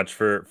you so much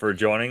for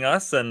joining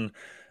us, and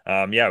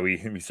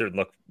we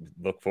certainly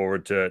look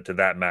forward to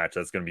that match.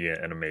 That's going to be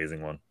an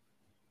amazing one.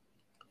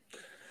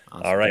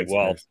 Awesome. All right,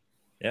 Thanks,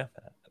 yeah.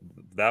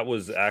 That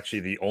was actually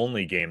the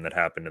only game that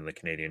happened in the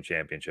Canadian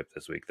Championship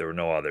this week. There were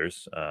no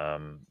others.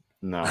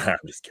 No, I'm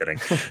just kidding.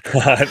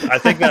 I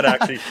think that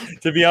actually,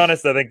 to be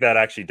honest, I think that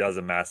actually does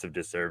a massive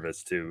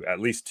disservice to at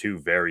least 2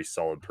 very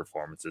solid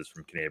performances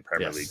from Canadian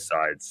Premier League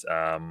sides.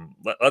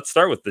 Let's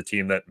start with the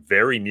team that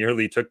very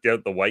nearly took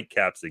out the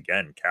Whitecaps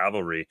again,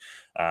 Cavalry.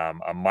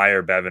 A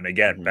Meyer Bevan,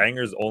 again,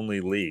 bangers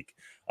only league.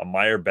 A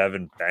Meyer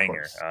Bevan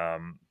banger.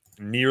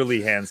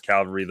 Nearly hands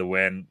Cavalry the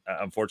win.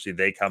 Unfortunately,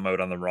 they come out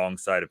on the wrong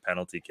side of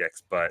penalty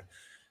kicks, but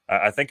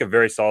I think a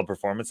very solid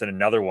performance and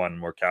another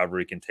one where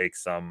Cavalry can take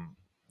some,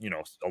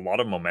 a lot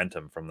of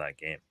momentum from that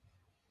game.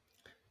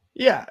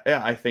 Yeah,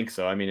 I think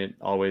so. I mean, it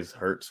always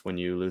hurts when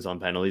you lose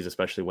on penalties,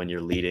 especially when you're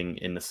leading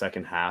in the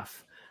second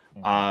half.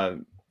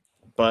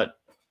 But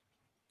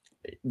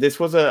this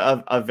was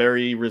a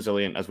very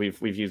resilient, as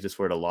we've used this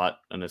word a lot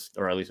on this,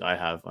 or at least I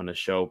have on this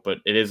show, but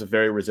it is a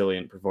very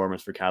resilient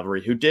performance for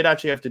Cavalry, who did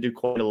actually have to do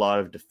quite a lot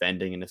of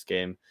defending in this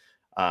game.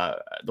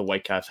 The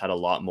Whitecaps had a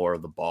lot more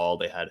of the ball.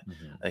 They had,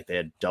 I think they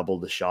had double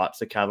the shots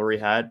that Cavalry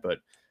had, but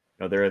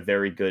they're a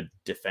very good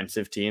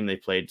defensive team. They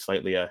played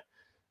slightly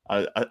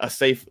a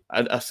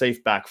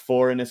safe back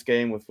 4 in this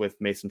game with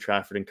Mason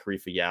Trafford and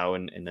Karifa Yao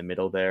in the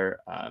middle there.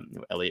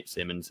 Elliot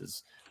Simmons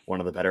is one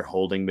of the better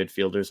holding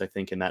midfielders, I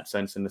think, in that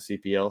sense in the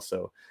CPL.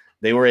 So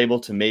they were able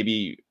to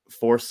maybe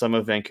force some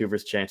of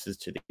Vancouver's chances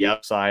to the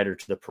outside or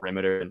to the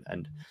perimeter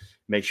and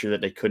make sure that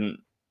they couldn't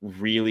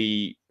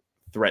really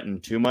threaten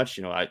too much.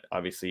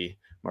 Obviously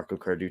Marco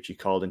Carducci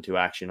called into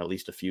action at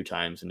least a few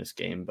times in this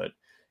game, but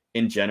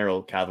in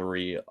general,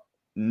 Cavalry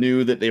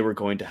knew that they were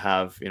going to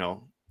have,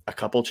 a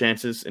couple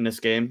chances in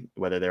this game,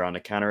 whether they're on a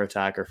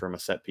counterattack or from a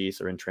set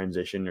piece or in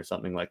transition or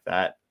something like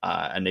that.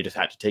 And they just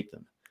had to take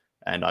them.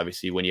 And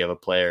obviously when you have a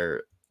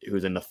player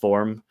who's in the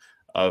form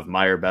of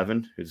Meyer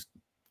Bevan, who's,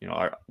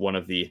 one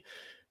of the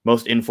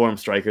most informed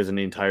strikers in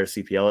the entire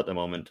CPL at the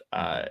moment,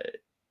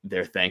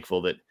 they're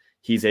thankful that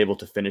he's able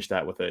to finish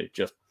that with a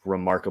just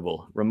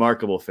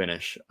remarkable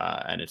finish.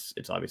 And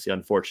it's obviously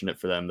unfortunate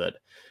for them that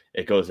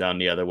it goes down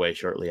the other way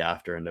shortly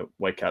after and the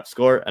Whitecaps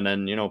score. And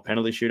then,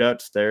 penalty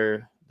shootouts,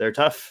 they're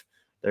tough.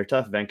 They're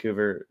tough.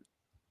 Vancouver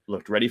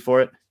looked ready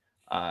for it.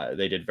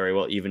 They did very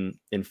well, even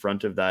in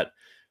front of that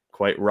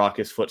quite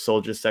raucous foot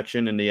soldiers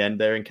section in the end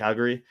there in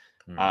Calgary.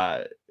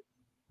 At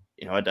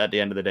the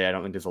end of the day, I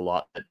don't think there's a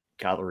lot that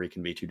Calgary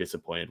can be too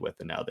disappointed with.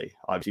 And now they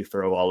obviously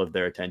throw all of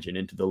their attention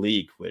into the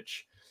league,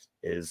 which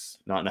is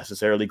not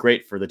necessarily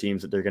great for the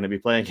teams that they're going to be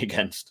playing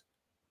against.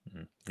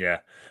 Yeah.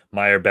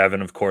 Myer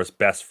Bevan, of course,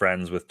 best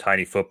friends with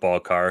Tiny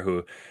Football Car,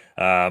 who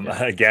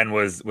again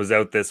was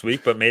out this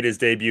week, but made his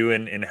debut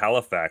in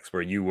Halifax,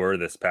 where you were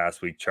this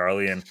past week,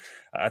 Charlie. And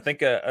I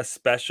think a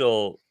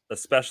special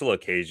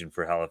occasion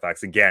for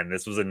Halifax. Again,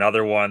 this was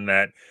another one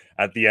that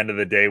at the end of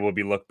the day will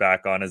be looked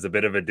back on as a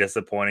bit of a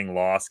disappointing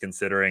loss,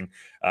 considering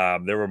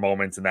there were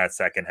moments in that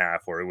second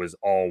half where it was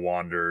all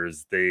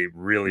Wanderers. They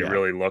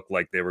really looked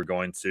like they were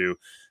going to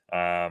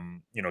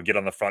get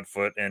on the front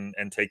foot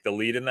and take the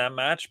lead in that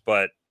match.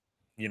 But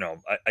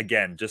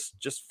again,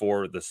 just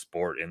for the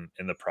sport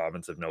in the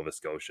province of Nova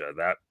Scotia,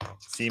 that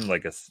seemed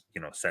like a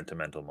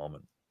sentimental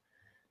moment.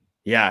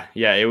 Yeah,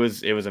 it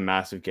was a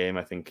massive game.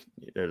 I think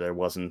there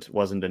wasn't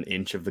an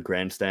inch of the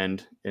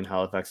grandstand in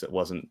Halifax that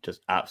wasn't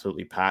just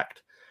absolutely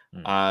packed.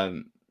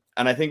 And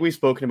I think we've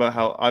spoken about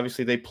how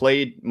obviously they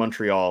played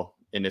Montreal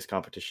in this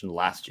competition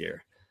last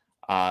year.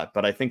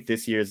 But I think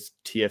this year's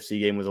TFC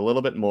game was a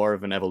little bit more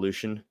of an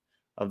evolution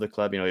of the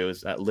club. It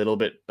was a little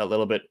bit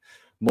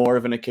more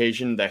of an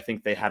occasion. I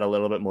think they had a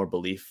little bit more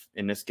belief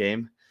in this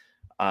game.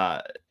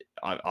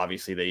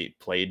 Obviously they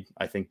played,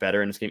 I think,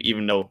 better in this game,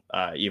 even though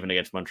even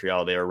against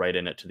Montreal, they were right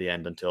in it to the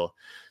end until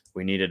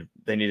they needed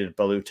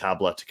Balou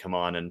Tabla to come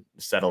on and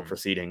settle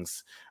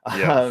proceedings.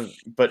 Yeah.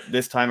 But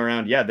this time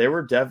around, there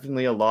were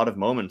definitely a lot of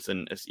moments,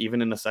 and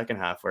even in the second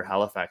half, where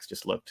Halifax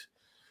just looked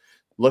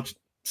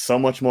so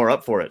much more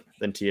up for it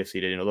than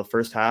TFC did. The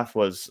first half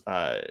was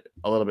a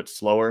little bit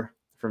slower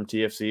from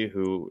TFC,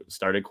 who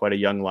started quite a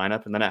young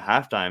lineup, and then at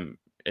halftime,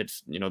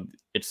 it's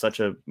such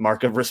a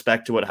mark of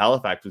respect to what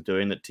Halifax was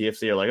doing that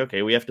TFC are like,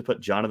 okay, we have to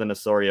put Jonathan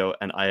Osorio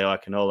and Ayo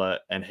Akinola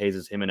and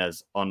Jesus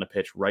Jimenez on the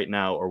pitch right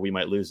now, or we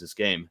might lose this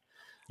game.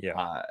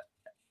 Yeah.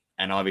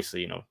 And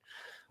obviously,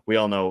 we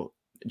all know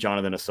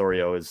Jonathan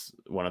Osorio is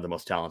one of the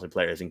most talented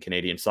players in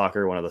Canadian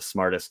soccer, one of the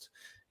smartest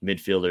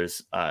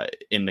midfielders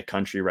in the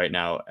country right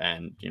now.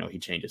 And, he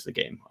changes the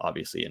game,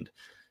 obviously. And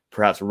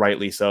perhaps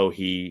rightly so,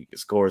 he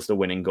scores the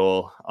winning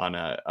goal on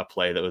a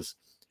play that was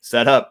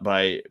set up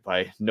by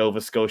Nova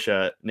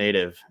Scotia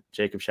native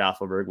Jacob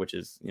Schaffelberg, which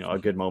is, a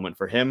good moment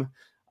for him.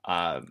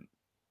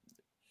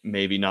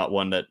 Maybe not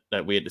one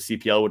that we at the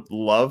CPL would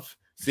love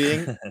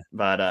seeing,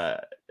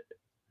 but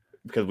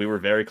because we were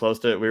very close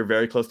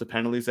to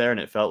penalties there, and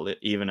it felt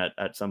even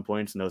at some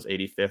points in those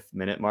 85th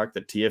minute mark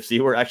that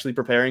TFC were actually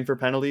preparing for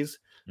penalties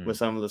with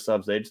some of the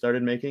subs they'd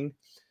started making.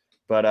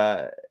 But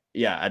at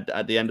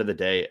the end of the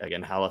day,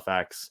 again,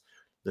 Halifax,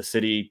 the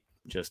city,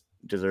 just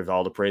deserves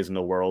all the praise in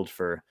the world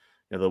for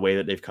the way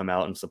that they've come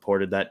out and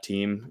supported that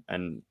team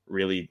and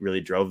really, really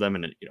drove them.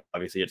 And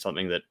obviously it's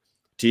something that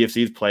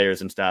TFC's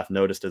players and staff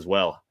noticed as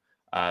well.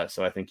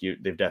 So I think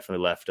they've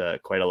definitely left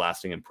quite a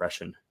lasting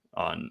impression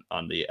on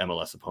the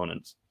MLS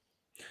opponents.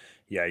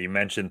 Yeah, you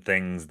mentioned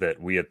things that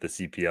we at the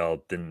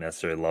CPL didn't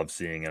necessarily love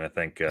seeing, and I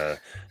think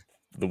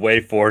the way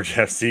Forge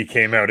FC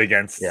came out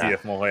against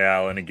CF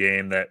Montreal in a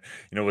game that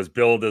was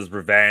billed as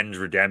revenge,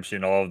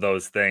 redemption, all of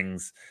those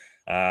things.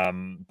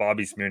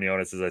 Bobby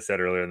Smirniotis, as I said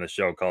earlier in the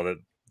show, called it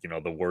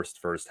the worst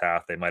first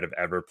half they might have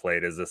ever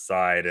played as a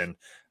side. And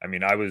I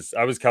mean, I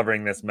was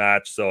covering this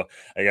match, so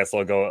I guess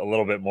I'll go a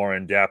little bit more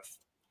in depth.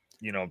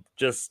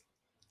 Just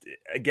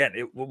again,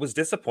 what was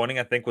disappointing,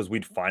 I think, was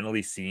we'd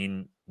finally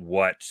seen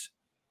what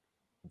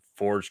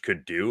Forge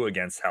could do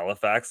against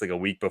Halifax like a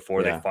week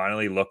before. They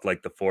finally looked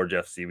like the Forge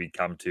FC we'd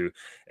come to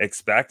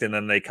expect, and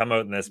then they come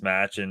out in this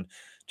match and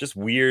just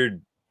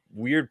weird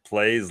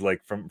plays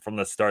like from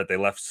the start. They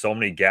left so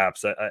many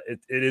gaps. It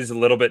is a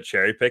little bit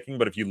cherry picking,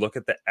 but if you look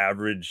at the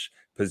average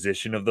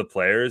position of the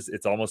players,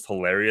 it's almost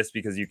hilarious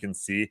because you can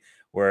see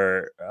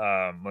where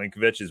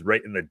Milinkovic is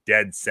right in the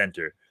dead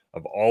center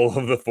of all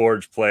of the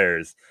Forge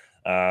players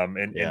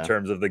in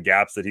terms of the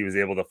gaps that he was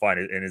able to find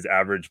in his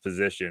average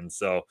position.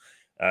 So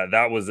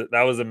that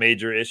was a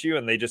major issue,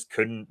 and they just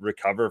couldn't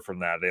recover from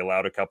that. They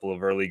allowed a couple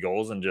of early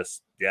goals, and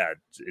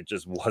it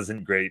just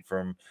wasn't great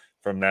from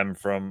them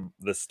from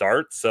the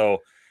start. So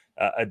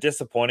a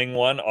disappointing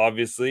one,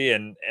 obviously,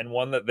 and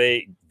one that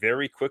they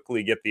very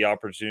quickly get the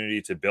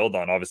opportunity to build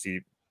on.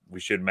 Obviously, we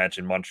should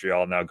mention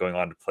Montreal now going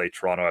on to play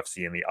Toronto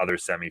FC in the other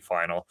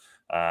semifinal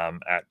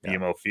at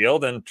BMO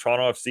Field, and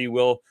Toronto FC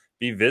will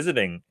be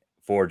visiting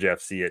Forge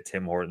FC at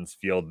Tim Hortons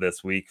Field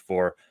this week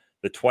for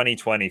the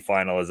 2020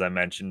 final. As I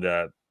mentioned,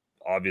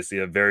 obviously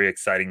a very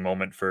exciting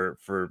moment for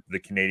the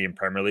Canadian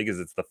Premier League, as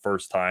it's the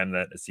first time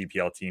that a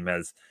CPL team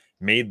has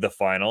made the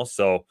final.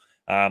 So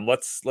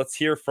let's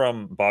hear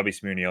from Bobby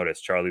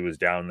Smirniotis. Charlie was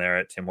down there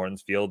at Tim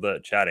Hortons Field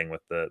chatting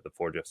with the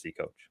Forge FC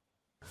coach.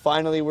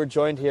 Finally, we're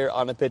joined here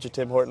on the pitch at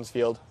Tim Hortons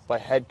Field by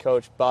head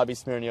coach Bobby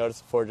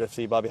Smirniotis of Forge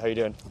FC. Bobby, how you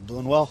doing? I'm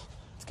doing well.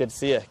 It's good to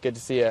see you. Good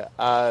to see you.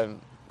 And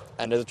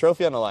there's a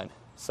trophy on the line.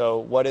 So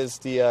what is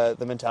the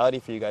mentality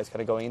for you guys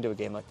kind of going into a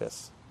game like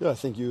this? Yeah, I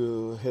think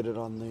you hit it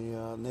on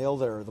the nail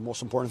there. The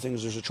most important thing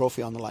is there's a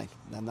trophy on the line,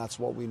 and that's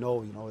what we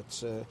know. You know,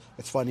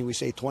 it's funny we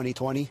say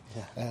 2020,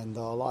 and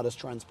a lot has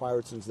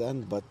transpired since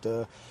then.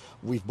 But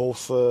we've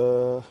both,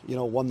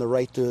 won the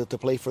right to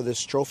play for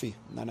this trophy,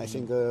 and I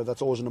think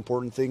that's always an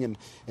important thing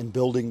in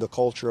building the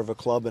culture of a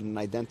club and an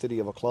identity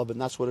of a club,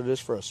 and that's what it is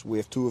for us. We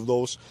have 2 of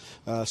those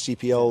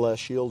CPL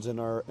shields in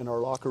our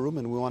locker room,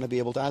 and we want to be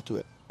able to add to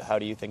it. How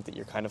do you think that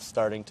you're kind of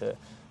starting to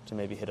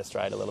maybe hit a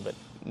stride a little bit,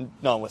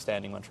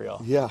 notwithstanding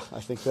Montreal? Yeah,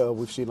 I think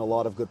we've seen a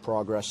lot of good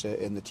progress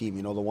in the team.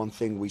 You know, the one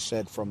thing we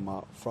said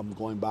from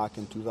going back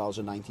in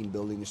 2019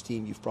 building this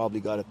team, you've probably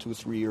got a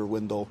 2-3 year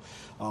window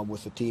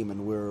with the team,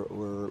 and we're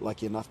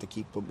lucky enough to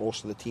keep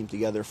most of the team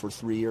together for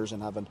 3 years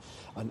and have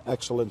an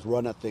excellent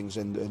run at things.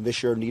 And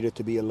this year needed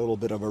to be a little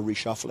bit of a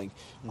reshuffling.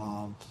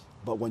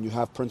 But when you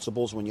have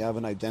principles, when you have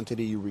an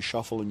identity, you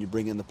reshuffle and you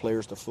bring in the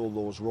players to fill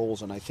those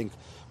roles. And I think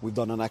we've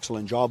done an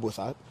excellent job with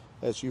that.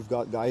 As you've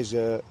got guys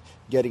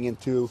getting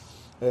into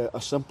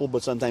a simple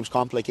but sometimes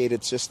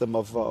complicated system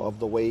of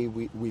the way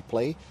we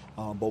play.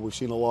 But we've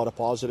seen a lot of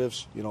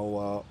positives. You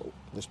know,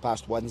 this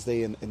past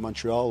Wednesday in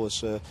Montreal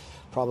was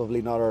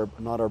probably not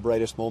our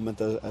brightest moment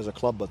as a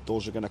club, but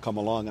those are going to come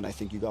along, and I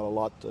think you got a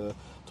lot to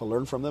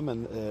learn from them.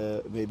 And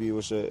maybe it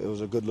was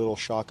a good little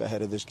shock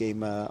ahead of this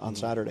game on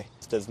Saturday.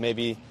 Does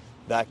maybe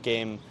that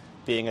game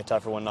being a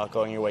tougher one, not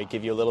going your way,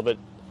 give you a little bit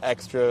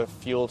extra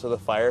fuel to the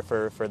fire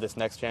for this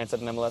next chance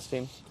at an MLS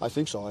team? I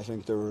think so. I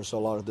think there was a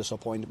lot of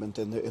disappointment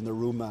in the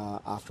room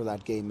after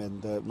that game,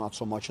 and not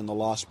so much in the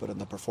loss, but in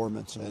the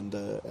performance and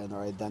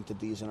our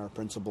identities and our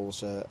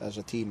principles as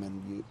a team.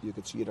 And you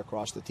could see it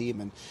across the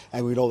team,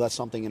 and we know that's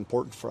something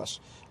important for us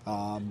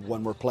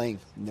when we're playing.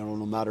 You know,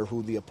 no matter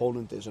who the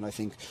opponent is. And I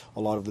think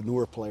a lot of the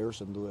newer players,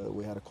 and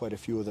we had quite a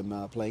few of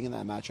them playing in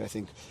that match. I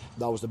think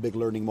that was the big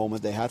learning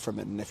moment they had from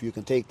it. And if you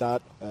can take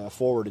that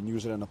forward and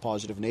use it in a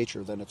positive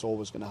nature, then it's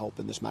always going to help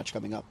in this match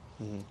coming up.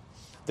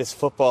 This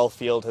football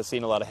field has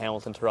seen a lot of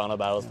Hamilton-Toronto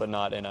battles, but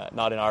not in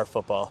our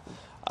football.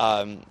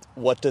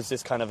 What does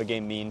this kind of a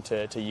game mean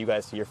to you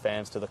guys, to your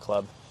fans, to the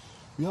club?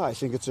 Yeah, I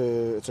think it's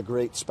a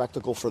great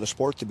spectacle for the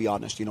sport, to be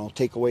honest. You know,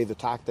 take away the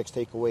tactics,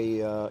 take away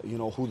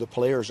who the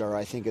players are.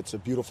 I think it's a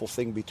beautiful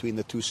thing between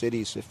the two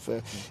cities.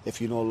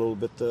 If you know a little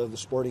bit the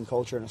sporting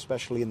culture, and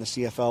especially in the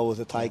CFL with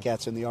the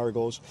Ticats and the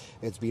Argos,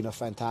 it's been a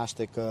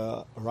fantastic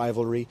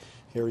rivalry.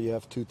 Here you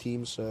have 2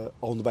 teams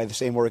owned by the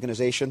same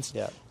organizations,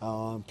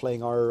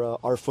 playing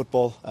our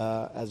football,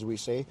 as we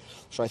say.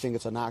 So I think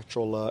it's a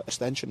natural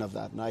extension of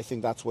that, and I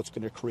think that's what's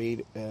going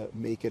to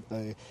make it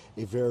a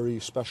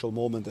very special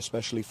moment,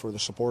 especially for the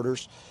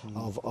supporters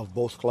of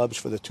both clubs,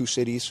 for the 2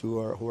 cities who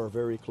are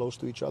very close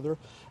to each other.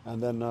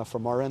 And then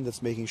from our end,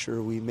 it's making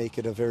sure we make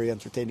it a very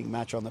entertaining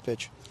match on the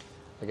pitch.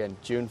 Again,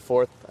 June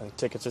 4th,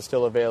 tickets are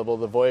still available.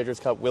 The Voyageurs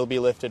Cup will be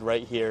lifted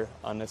right here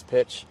on this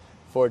pitch.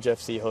 Forge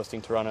FC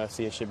hosting Toronto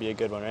FC. It should be a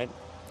good one, right?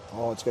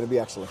 Oh, it's going to be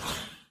excellent.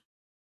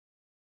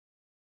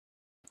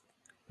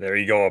 There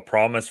you go, a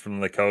promise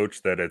from the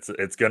coach that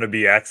it's going to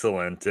be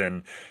excellent.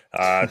 And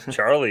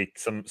Charlie,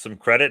 some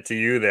credit to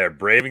you there,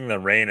 braving the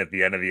rain at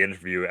the end of the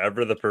interview.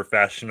 Ever the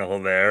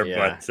professional there.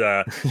 Yeah.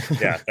 But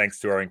thanks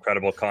to our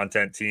incredible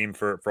content team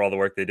for all the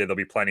work they did. There'll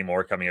be plenty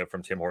more coming out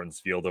from Tim Hortons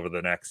Field over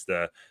the next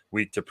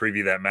week to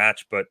preview that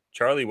match. But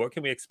Charlie, what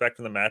can we expect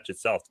from the match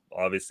itself?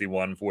 Obviously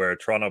one where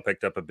Toronto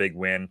picked up a big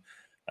win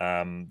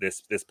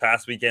this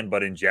past weekend,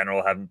 but in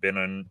general haven't been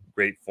in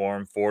great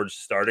form. Forge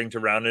starting to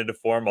round into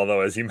form, although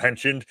as you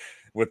mentioned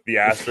with the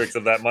asterisks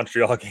of that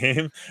Montreal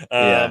game,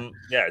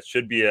 it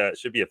should be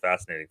a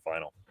fascinating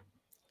final.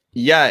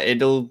 Yeah,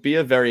 it'll be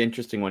a very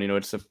interesting one. You know,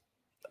 it's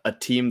a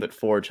team that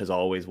Forge has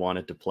always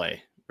wanted to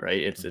play,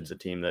 right? It's a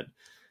team that,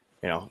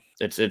 you know,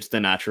 it's the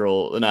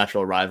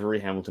natural rivalry,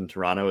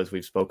 Hamilton-Toronto, as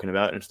we've spoken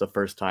about, and it's the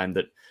first time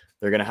that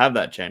they're going to have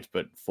that chance.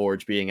 But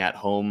Forge being at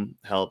home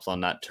helps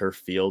on that turf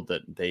field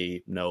that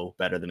they know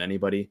better than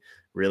anybody,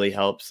 really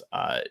helps.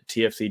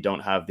 TFC don't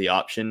have the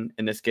option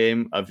in this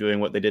game of doing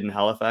what they did in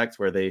Halifax,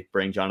 where they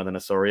bring Jonathan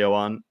Osorio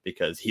on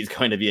because he's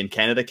going to be in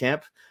Canada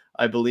camp,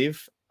 I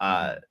believe.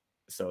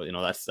 So, you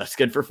know, that's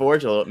good for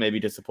Forge, although it may be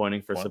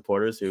disappointing for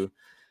supporters who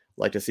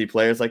like to see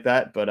players like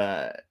that.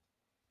 But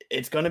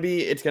it's going to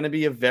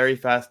be a very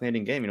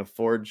fascinating game. You know,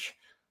 Forge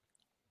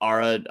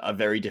are a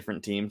very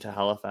different team to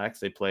Halifax.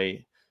 They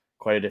play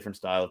quite a different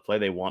style of play.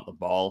 They want the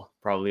ball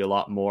probably a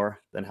lot more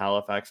than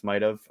Halifax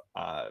might have.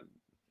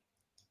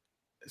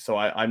 So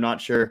I'm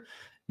not sure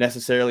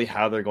necessarily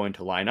how they're going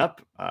to line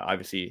up.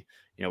 Obviously,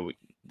 you know,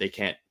 they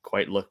can't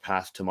quite look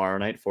past tomorrow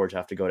night. Forge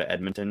have to go to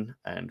Edmonton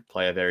and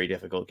play a very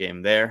difficult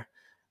game there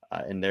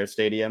in their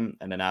stadium.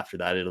 And then after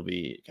that, it'll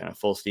be kind of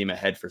full steam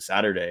ahead for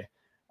Saturday.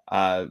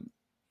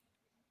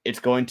 It's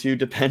going to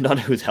depend on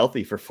who's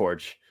healthy for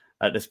Forge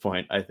at this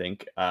point, I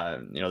think.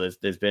 You know,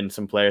 there's been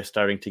some players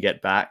starting to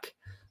get back.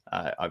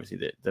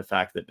 Obviously, the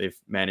fact that they've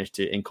managed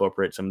to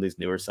incorporate some of these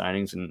newer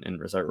signings in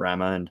Razart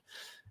Rama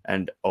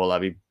and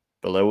Olabi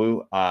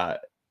Belewu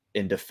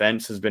in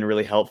defense has been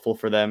really helpful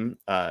for them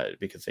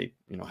because they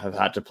have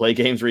had to play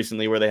games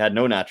recently where they had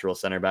no natural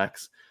center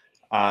backs.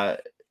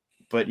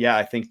 But yeah,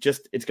 I think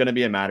just it's going to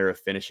be a matter of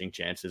finishing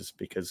chances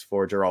because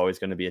Forge are always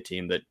going to be a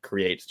team that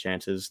creates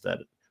chances that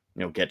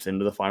gets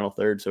into the final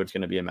third. So it's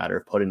going to be a matter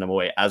of putting them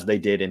away as they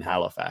did in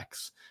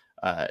Halifax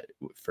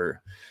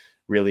for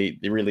really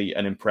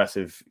an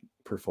impressive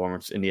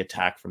performance in the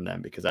attack from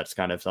them, because that's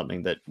kind of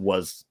something that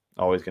was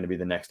always going to be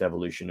the next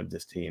evolution of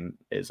this team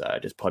is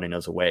just putting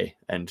us away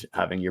and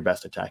having your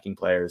best attacking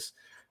players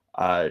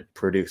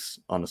produce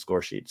on the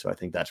score sheet. So I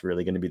think that's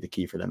really going to be the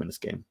key for them in this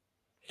game.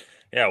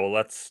 Yeah, well,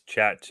 let's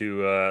chat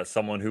to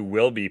someone who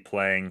will be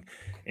playing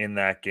in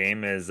that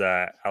game. Is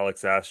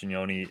Alex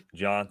Astignoni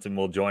Johnson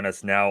will join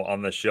us now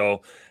on the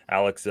show.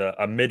 Alex, a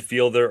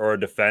midfielder or a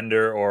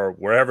defender or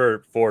wherever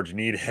Forge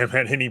need him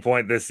at any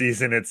point this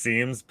season, it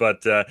seems.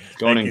 But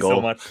thank you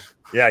so much.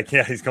 Yeah,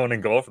 he's going in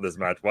goal for this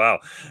match. Wow,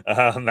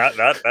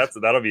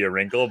 that'll be a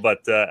wrinkle.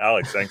 But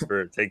Alex, thanks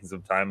for taking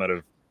some time out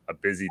of a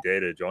busy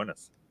day to join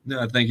us.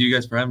 No, thank you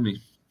guys for having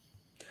me.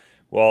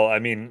 Well, I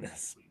mean,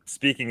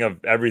 speaking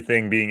of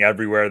everything being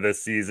everywhere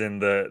this season,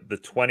 the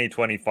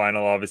 2020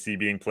 final obviously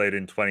being played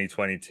in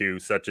 2022,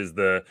 such as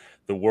the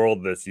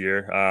world this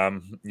year.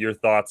 Your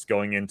thoughts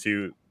going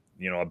into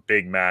a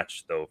big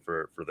match though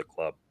for the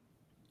club?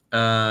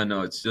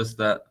 No, it's just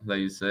that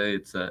you say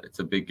it's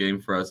a big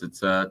game for us.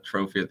 It's a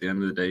trophy at the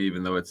end of the day,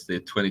 even though it's the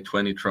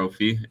 2020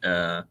 trophy.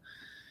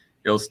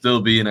 It'll still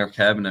be in our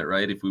cabinet,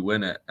 right, if we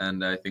win it,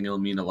 and I think it'll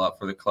mean a lot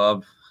for the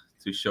club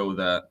to show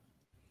that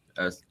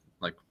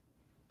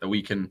that we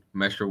can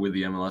measure with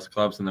the MLS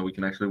clubs and that we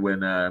can actually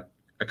win a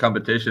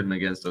competition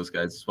against those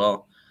guys as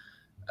well.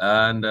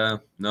 And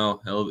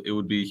it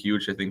would be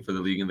huge, I think, for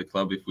the league and the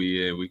club if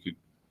we could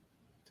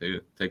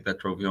take that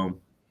trophy home.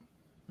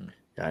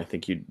 Yeah, I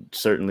think you'd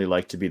certainly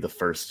like to be the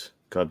first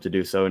club to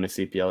do so in the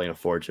CPL.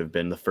 Forge have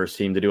been the first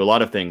team to do a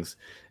lot of things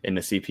in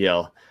the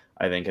CPL,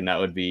 I think, and that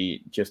would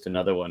be just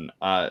another one.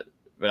 But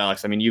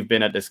Alex, I mean, you've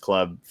been at this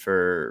club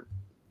for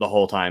the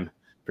whole time,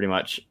 pretty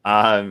much.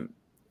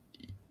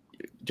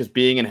 Just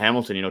being in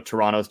Hamilton,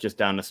 Toronto's just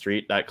down the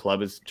street. That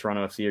club is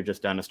Toronto FC are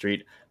just down the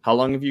street. How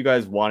long have you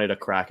guys wanted a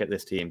crack at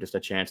this team, just a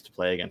chance to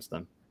play against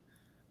them?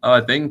 Oh,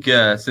 I think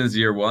since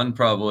year one,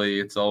 probably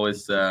it's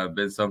always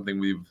been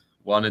something we've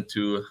wanted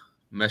to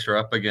measure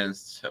up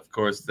against. Of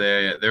course,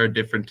 they're a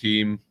different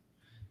team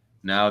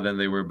now than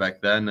they were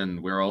back then,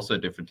 and we're also a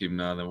different team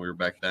now than we were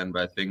back then.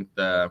 But I think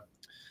the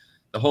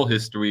whole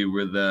history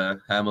with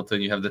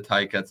Hamilton, you have the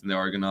Ticats and the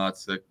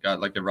Argonauts that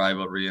got like a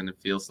rivalry, and it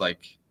feels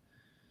like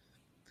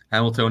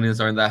Hamiltonians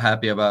aren't that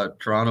happy about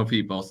Toronto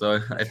people. So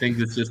I think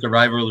it's just a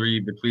rivalry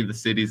between the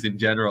cities in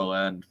general.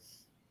 And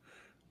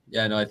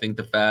yeah, no, I think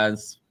the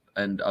fans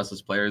and us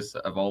as players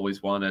have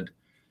always wanted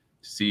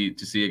to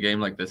see a game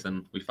like this,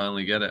 and we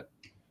finally get it.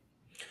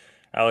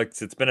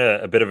 Alex, it's been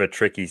a bit of a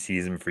tricky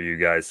season for you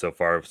guys so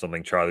far.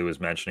 Something Charlie was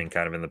mentioning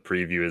kind of in the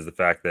preview is the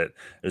fact that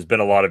there's been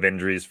a lot of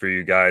injuries for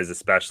you guys,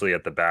 especially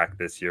at the back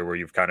this year, where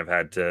you've kind of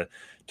had to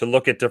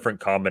look at different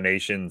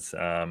combinations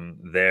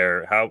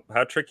there.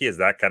 How tricky has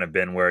that kind of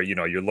been where,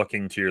 you're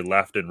looking to your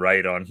left and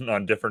right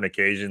on different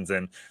occasions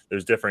and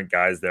there's different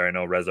guys there? I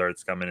know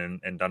Rezart's come in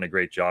and done a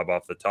great job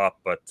off the top,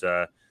 but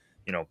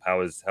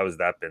how has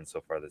that been so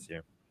far this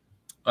year?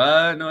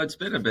 No, it's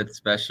been a bit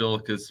special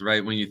because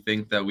right when you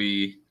think that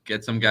we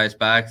get some guys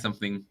back,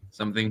 something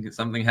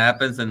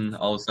happens, and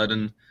all of a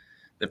sudden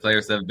the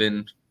players have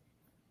been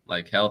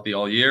like healthy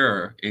all year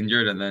or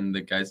injured, and then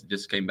the guys that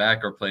just came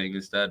back are playing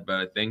instead. But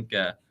I think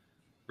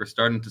we're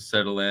starting to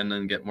settle in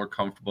and get more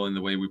comfortable in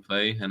the way we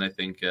play, and I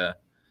think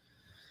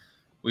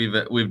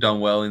we've done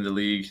well in the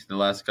league the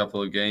last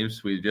couple of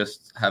games. We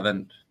just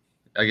haven't.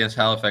 Against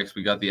Halifax,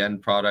 we got the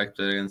end product.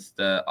 Against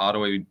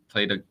Ottawa, we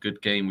played a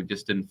good game. We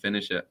just didn't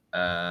finish it.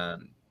 So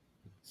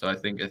I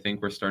think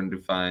we're starting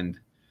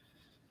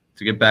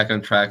to get back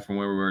on track from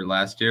where we were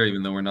last year.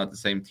 Even though we're not the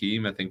same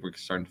team, I think we're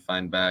starting to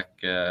find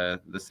back the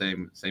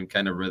same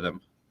kind of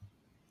rhythm.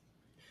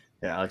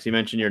 Yeah, Alex, you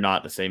mentioned you're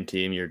not the same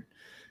team.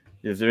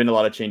 There's been a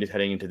lot of changes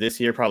heading into this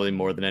year, probably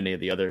more than any of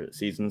the other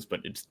seasons,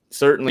 but it's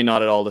certainly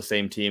not at all the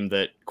same team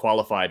that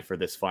qualified for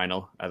this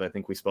final, as I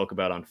think we spoke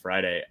about on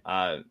Friday.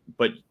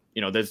 But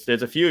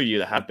there's a few of you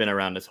that have been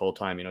around this whole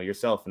time,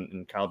 yourself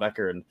and Kyle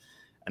Becker and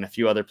a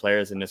few other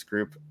players in this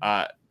group.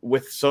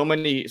 With so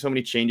many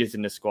changes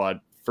in this squad,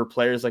 for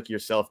players like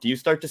yourself, do you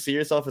start to see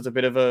yourself as a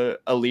bit of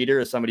a leader,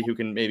 as somebody who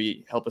can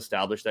maybe help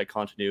establish that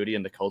continuity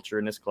and the culture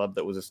in this club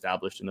that was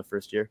established in the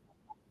first year?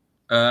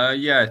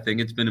 Yeah, I think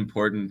it's been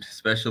important,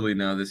 especially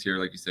now this year,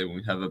 like you say, when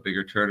we have a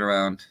bigger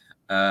turnaround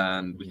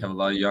and we have a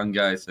lot of young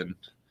guys and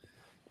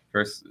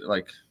first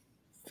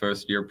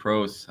year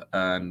pros,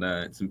 and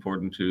it's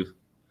important to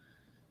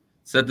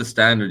set the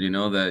standard,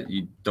 that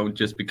you don't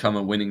just become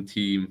a winning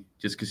team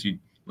just because you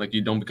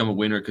don't become a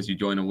winner because you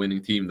join a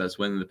winning team that's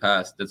won in the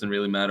past. It doesn't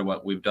really matter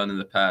what we've done in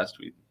the past.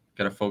 We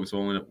got to focus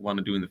on what we want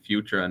to do in the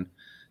future, and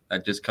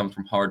that just comes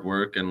from hard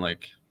work and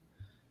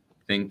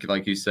think,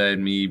 like you said,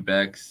 me,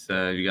 Bex,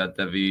 you got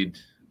David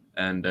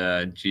and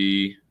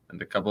G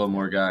and a couple of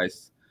more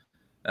guys.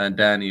 And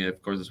Danny, of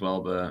course, as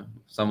well. But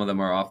some of them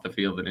are off the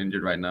field and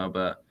injured right now.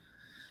 But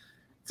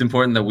it's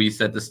important that we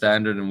set the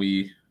standard and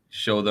we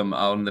show them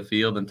out in the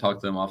field and talk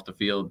to them off the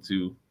field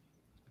to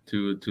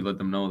let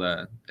them know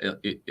that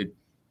it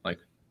like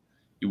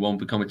you won't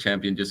become a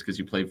champion just because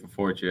you played for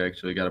Fort. You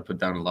actually got to put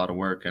down a lot of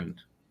work.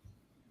 And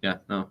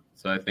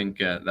so I think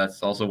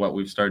that's also what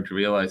we've started to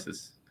realize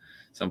is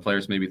some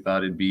players maybe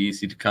thought it'd be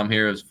easy to come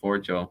here as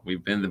Fort.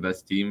 We've been the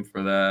best team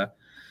for the.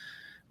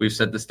 We've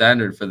set the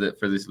standard for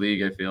this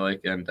league, I feel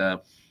like, and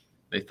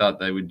they thought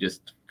they would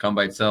just come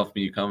by itself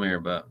when you come here,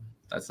 but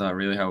that's not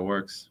really how it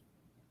works.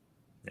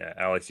 Yeah,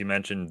 Alex, you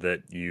mentioned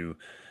that you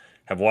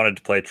have wanted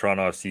to play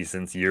Toronto FC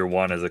since year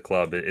one as a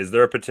club. Is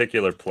there a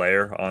particular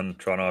player on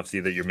Toronto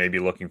FC that you're maybe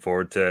looking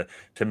forward to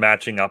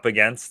matching up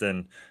against,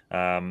 and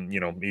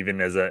even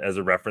as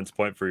a reference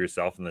point for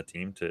yourself and the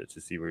team to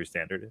see where your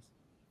standard is?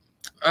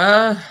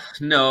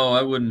 No,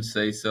 I wouldn't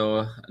say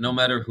so. No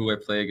matter who I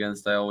play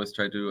against, I always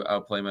try to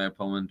outplay my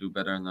opponent, do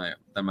better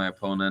than my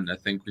opponent. I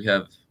think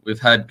we've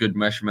had good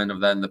measurement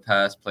of that in the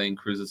past, playing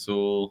Cruz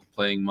Azul,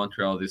 playing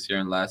Montreal this year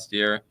and last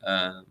year.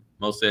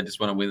 Mostly I just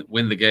want to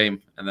win the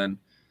game, and then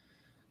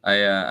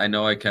I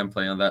know I can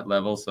play on that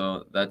level,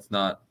 so that's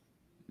not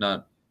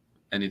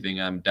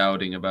anything I'm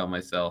doubting about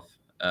myself.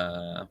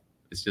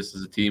 It's just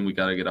as a team, we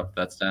got to get up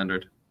to that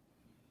standard.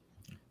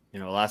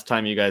 Last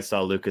time you guys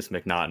saw Lucas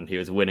McNaughton, he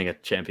was winning a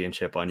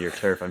championship on your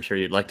turf. I'm sure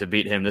you'd like to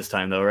beat him this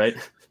time, though, right?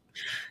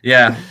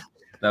 Yeah,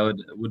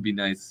 that would be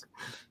nice.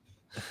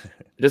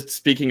 Just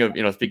speaking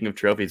of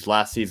trophies,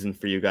 last season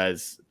for you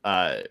guys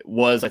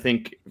was, I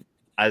think,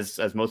 as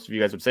most of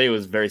you guys would say, it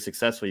was very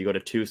successful. You go to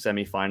 2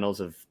 semifinals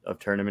of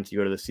tournaments. You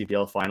go to the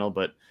CPL final,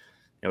 but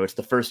it's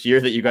the first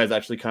year that you guys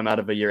actually come out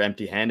of a year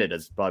empty-handed,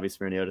 as Bobby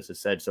Smirniotis has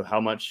said. So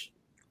how much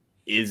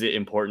is it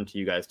important to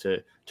you guys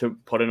to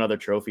put another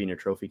trophy in your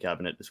trophy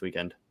cabinet this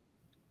weekend?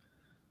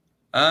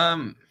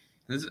 Like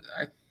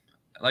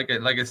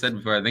I said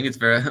before, I think it's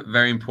very,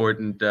 very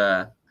important,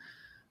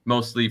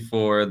 mostly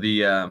for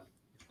the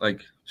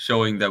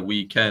showing that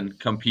we can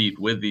compete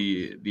with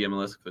the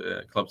MLS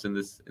clubs in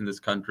this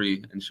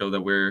country and show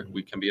that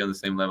we can be on the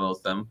same level as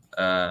them.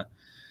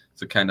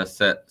 To kind of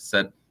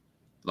set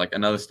like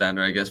another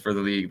standard, I guess, for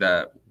the league,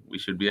 that we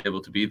should be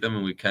able to beat them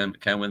and we can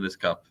win this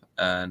cup.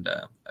 And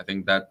I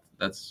think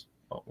that's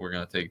what we're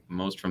going to take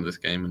most from this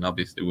game. And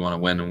obviously we want to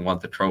win and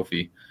want the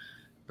trophy,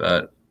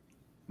 but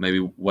maybe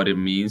what it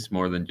means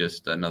more than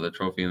just another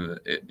trophy.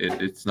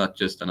 It's not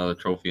just another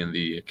trophy in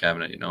the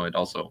cabinet. It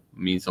also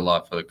means a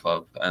lot for the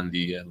club and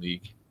the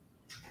league.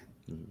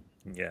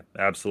 Yeah,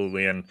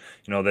 absolutely. And,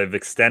 they've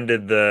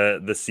extended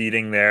the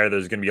seating there.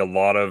 There's going to be a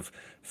lot of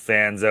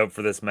fans out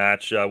for this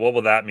match. What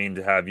will that mean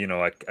to have,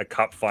 a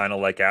cup final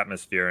like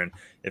atmosphere? And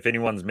if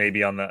anyone's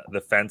maybe on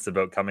the fence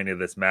about coming to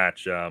this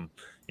match,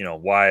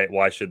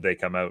 why should they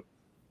come out?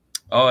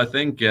 Oh, I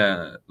think,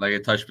 like I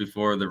touched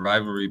before, the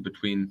rivalry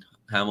between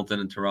Hamilton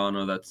and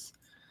Toronto, that's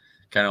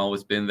kind of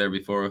always been there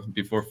before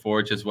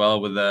Forge as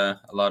well. With a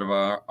lot of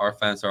our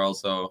fans are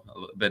also a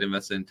little bit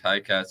invested in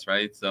Ticats,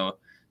 right? So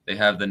they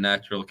have the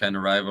natural kind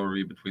of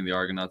rivalry between the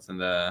Argonauts and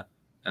the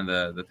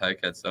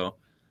Ticats. So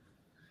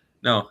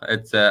no,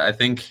 it's I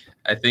think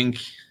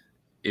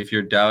if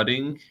you're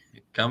doubting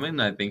coming,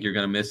 I think you're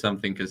going to miss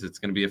something, because it's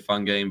going to be a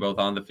fun game both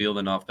on the field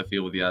and off the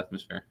field with the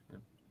atmosphere.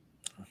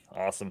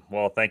 Awesome.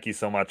 Well, thank you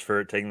so much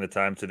for taking the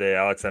time today,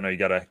 Alex. I know you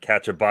got to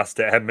catch a bus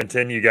to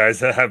Edmonton. You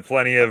guys have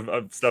plenty of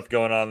stuff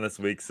going on this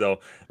week, so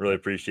really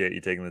appreciate you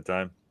taking the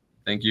time.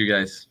 Thank you,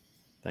 guys.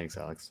 Thanks,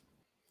 Alex.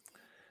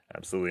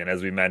 Absolutely. And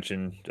as we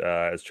mentioned,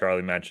 as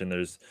Charlie mentioned,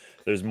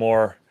 there's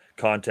more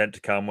content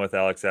to come with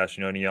Alex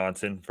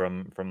Ashinoni-Johnson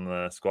from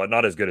the squad.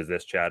 Not as good as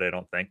this chat, I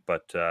don't think,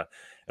 but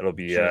it'll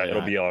be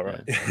all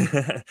right.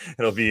 Yeah.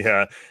 It'll be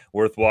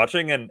worth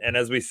watching. And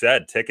as we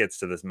said, tickets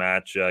to this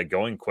match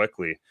going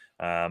quickly.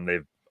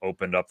 They've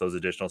opened up those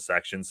additional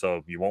sections,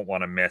 so you won't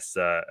want to miss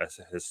a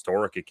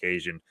historic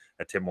occasion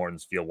at Tim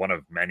Hortons Field, one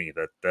of many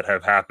that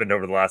have happened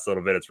over the last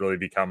little bit. It's really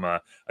become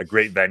a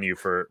great venue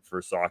for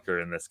soccer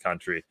in this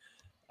country.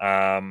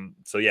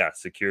 So yeah,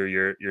 secure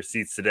your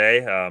seats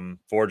today.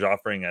 Forge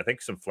offering, I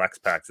think, some flex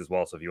packs as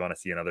well. So if you want to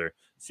see another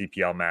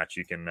CPL match,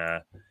 you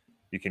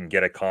can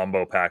get a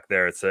combo pack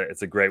there. It's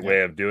a great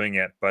way of doing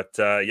it. But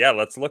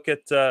let's look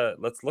at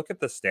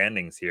the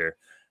standings here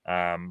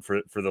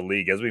for the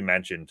league. As we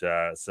mentioned,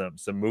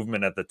 some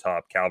movement at the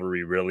top.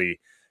 Cavalry really,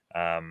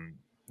 kind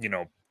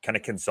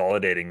of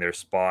consolidating their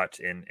spot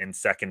in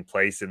second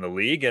place in the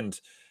league. And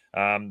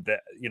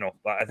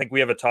I think we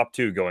have a top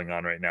 2 going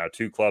on right now.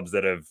 2 clubs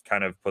that have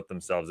kind of put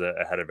themselves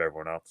ahead of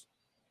everyone else.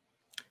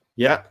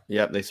 Yeah,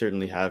 they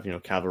certainly have.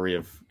 Cavalry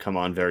have come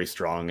on very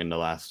strong in the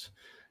last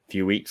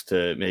few weeks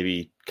to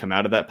maybe come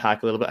out of that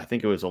pack a little bit. I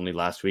think it was only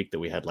last week that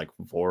we had like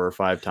 4 or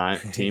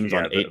 5 teams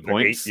on 8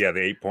 points. The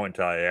 8-point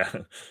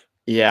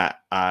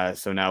tie.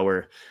 So now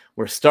we're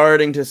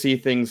starting to see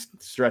things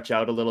stretch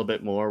out a little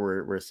bit more.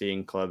 We're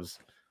seeing clubs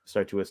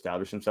start to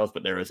establish themselves,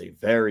 but there is a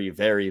very,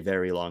 very,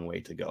 very long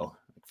way to go.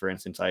 for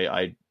instance,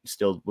 I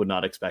still would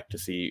not expect to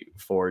see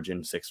Forge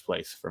in 6th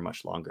place for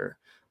much longer.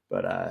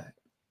 But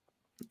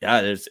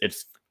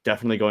it's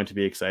definitely going to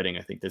be exciting.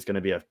 I think there's going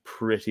to be a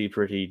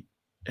pretty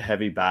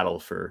heavy battle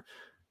for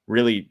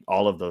really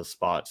all of those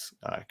spots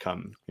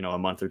come, a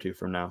month or two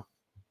from now.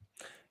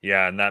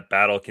 Yeah, and that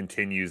battle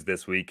continues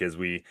this week as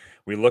we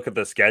look at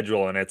the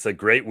schedule, and it's a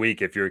great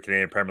week if you're a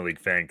Canadian Premier League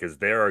fan because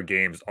there are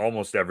games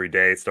almost every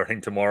day. Starting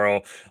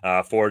tomorrow,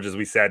 Forge, as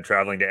we said,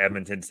 traveling to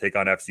Edmonton to take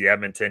on FC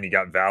Edmonton. You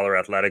got Valor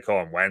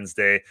Atletico on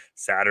Wednesday.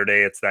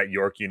 Saturday, it's that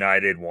York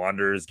United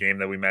Wanderers game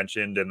that we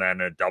mentioned, and then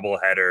a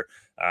doubleheader,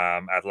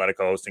 Atletico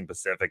hosting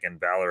Pacific and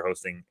Valor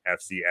hosting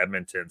FC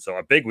Edmonton. So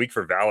a big week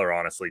for Valor,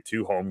 honestly.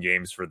 2 home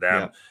games for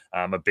them.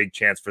 Yeah. A big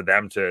chance for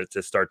them to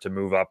start to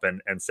move up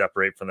and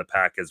separate from the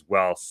pack as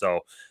well.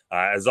 So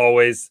as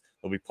always,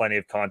 there'll be plenty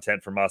of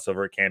content from us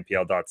over at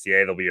canpl.ca.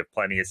 There'll be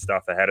plenty of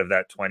stuff ahead of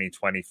that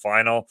 2020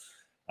 final.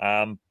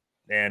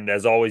 And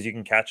as always, you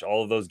can catch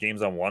all of those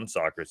games on One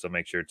Soccer. So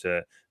make sure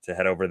to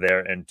head over there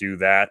and do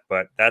that.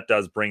 But that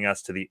does bring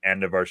us to the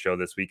end of our show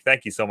this week.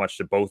 Thank you so much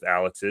to both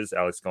Alexes,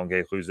 Alex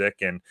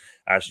Gonge-Huzik and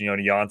Ashton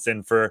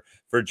Yoni-Janssen for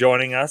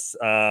joining us.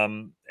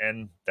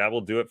 And that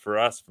will do it for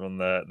us from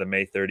the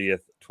May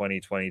 30th,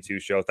 2022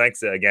 show.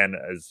 Thanks again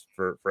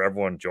for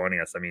everyone joining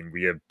us. I mean,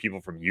 we have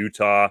people from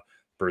Utah,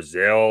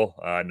 Brazil,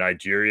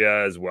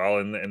 Nigeria as well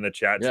in the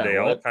chat today.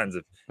 All kinds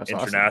of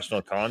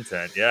international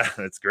content. Yeah,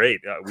 it's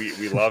great.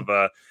 We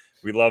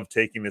love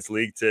taking this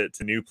league to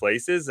new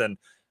places, and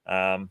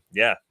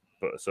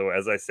so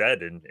as I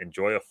said,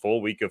 enjoy a full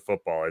week of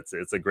football.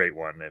 It's a great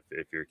one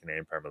if you're a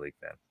Canadian Premier League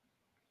fan.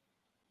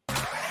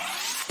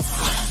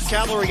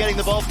 Cavalry getting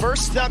the ball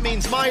first. That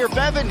means Meyer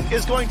Bevan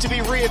is going to be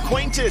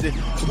reacquainted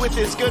with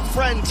his good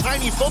friend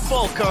Tiny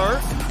Football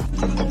Car.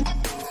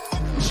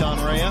 Sean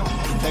Rea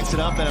picks it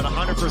up and at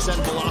 100%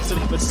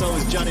 velocity, but so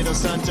is Johnny Dos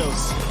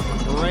Santos.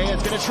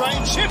 Rea's going to try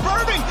and chip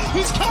Irving.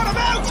 He's caught him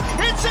out.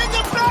 It's in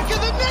the back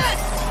of the net.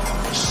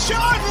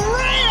 Sean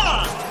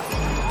Rea!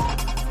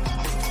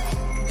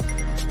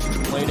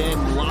 Played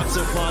in. Lots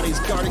of bodies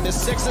guarding the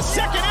 6. A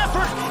second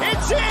effort.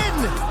 It's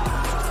in!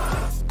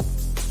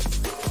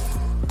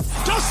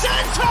 Dos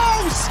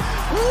Santos!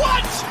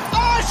 What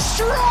a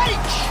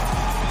strike!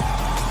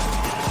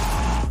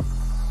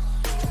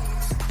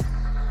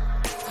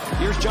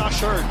 Here's Josh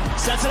Hurd.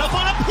 Sets it up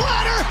on a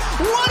platter.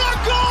 What a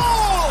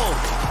goal!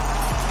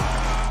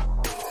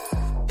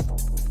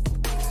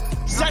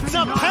 Sets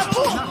up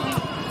Peppel.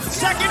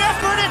 Second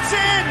effort, it's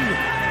in!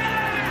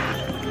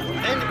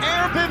 And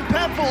Erbin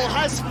Peppel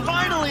has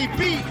finally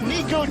beat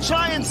Nico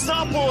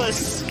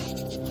Giantsopoulos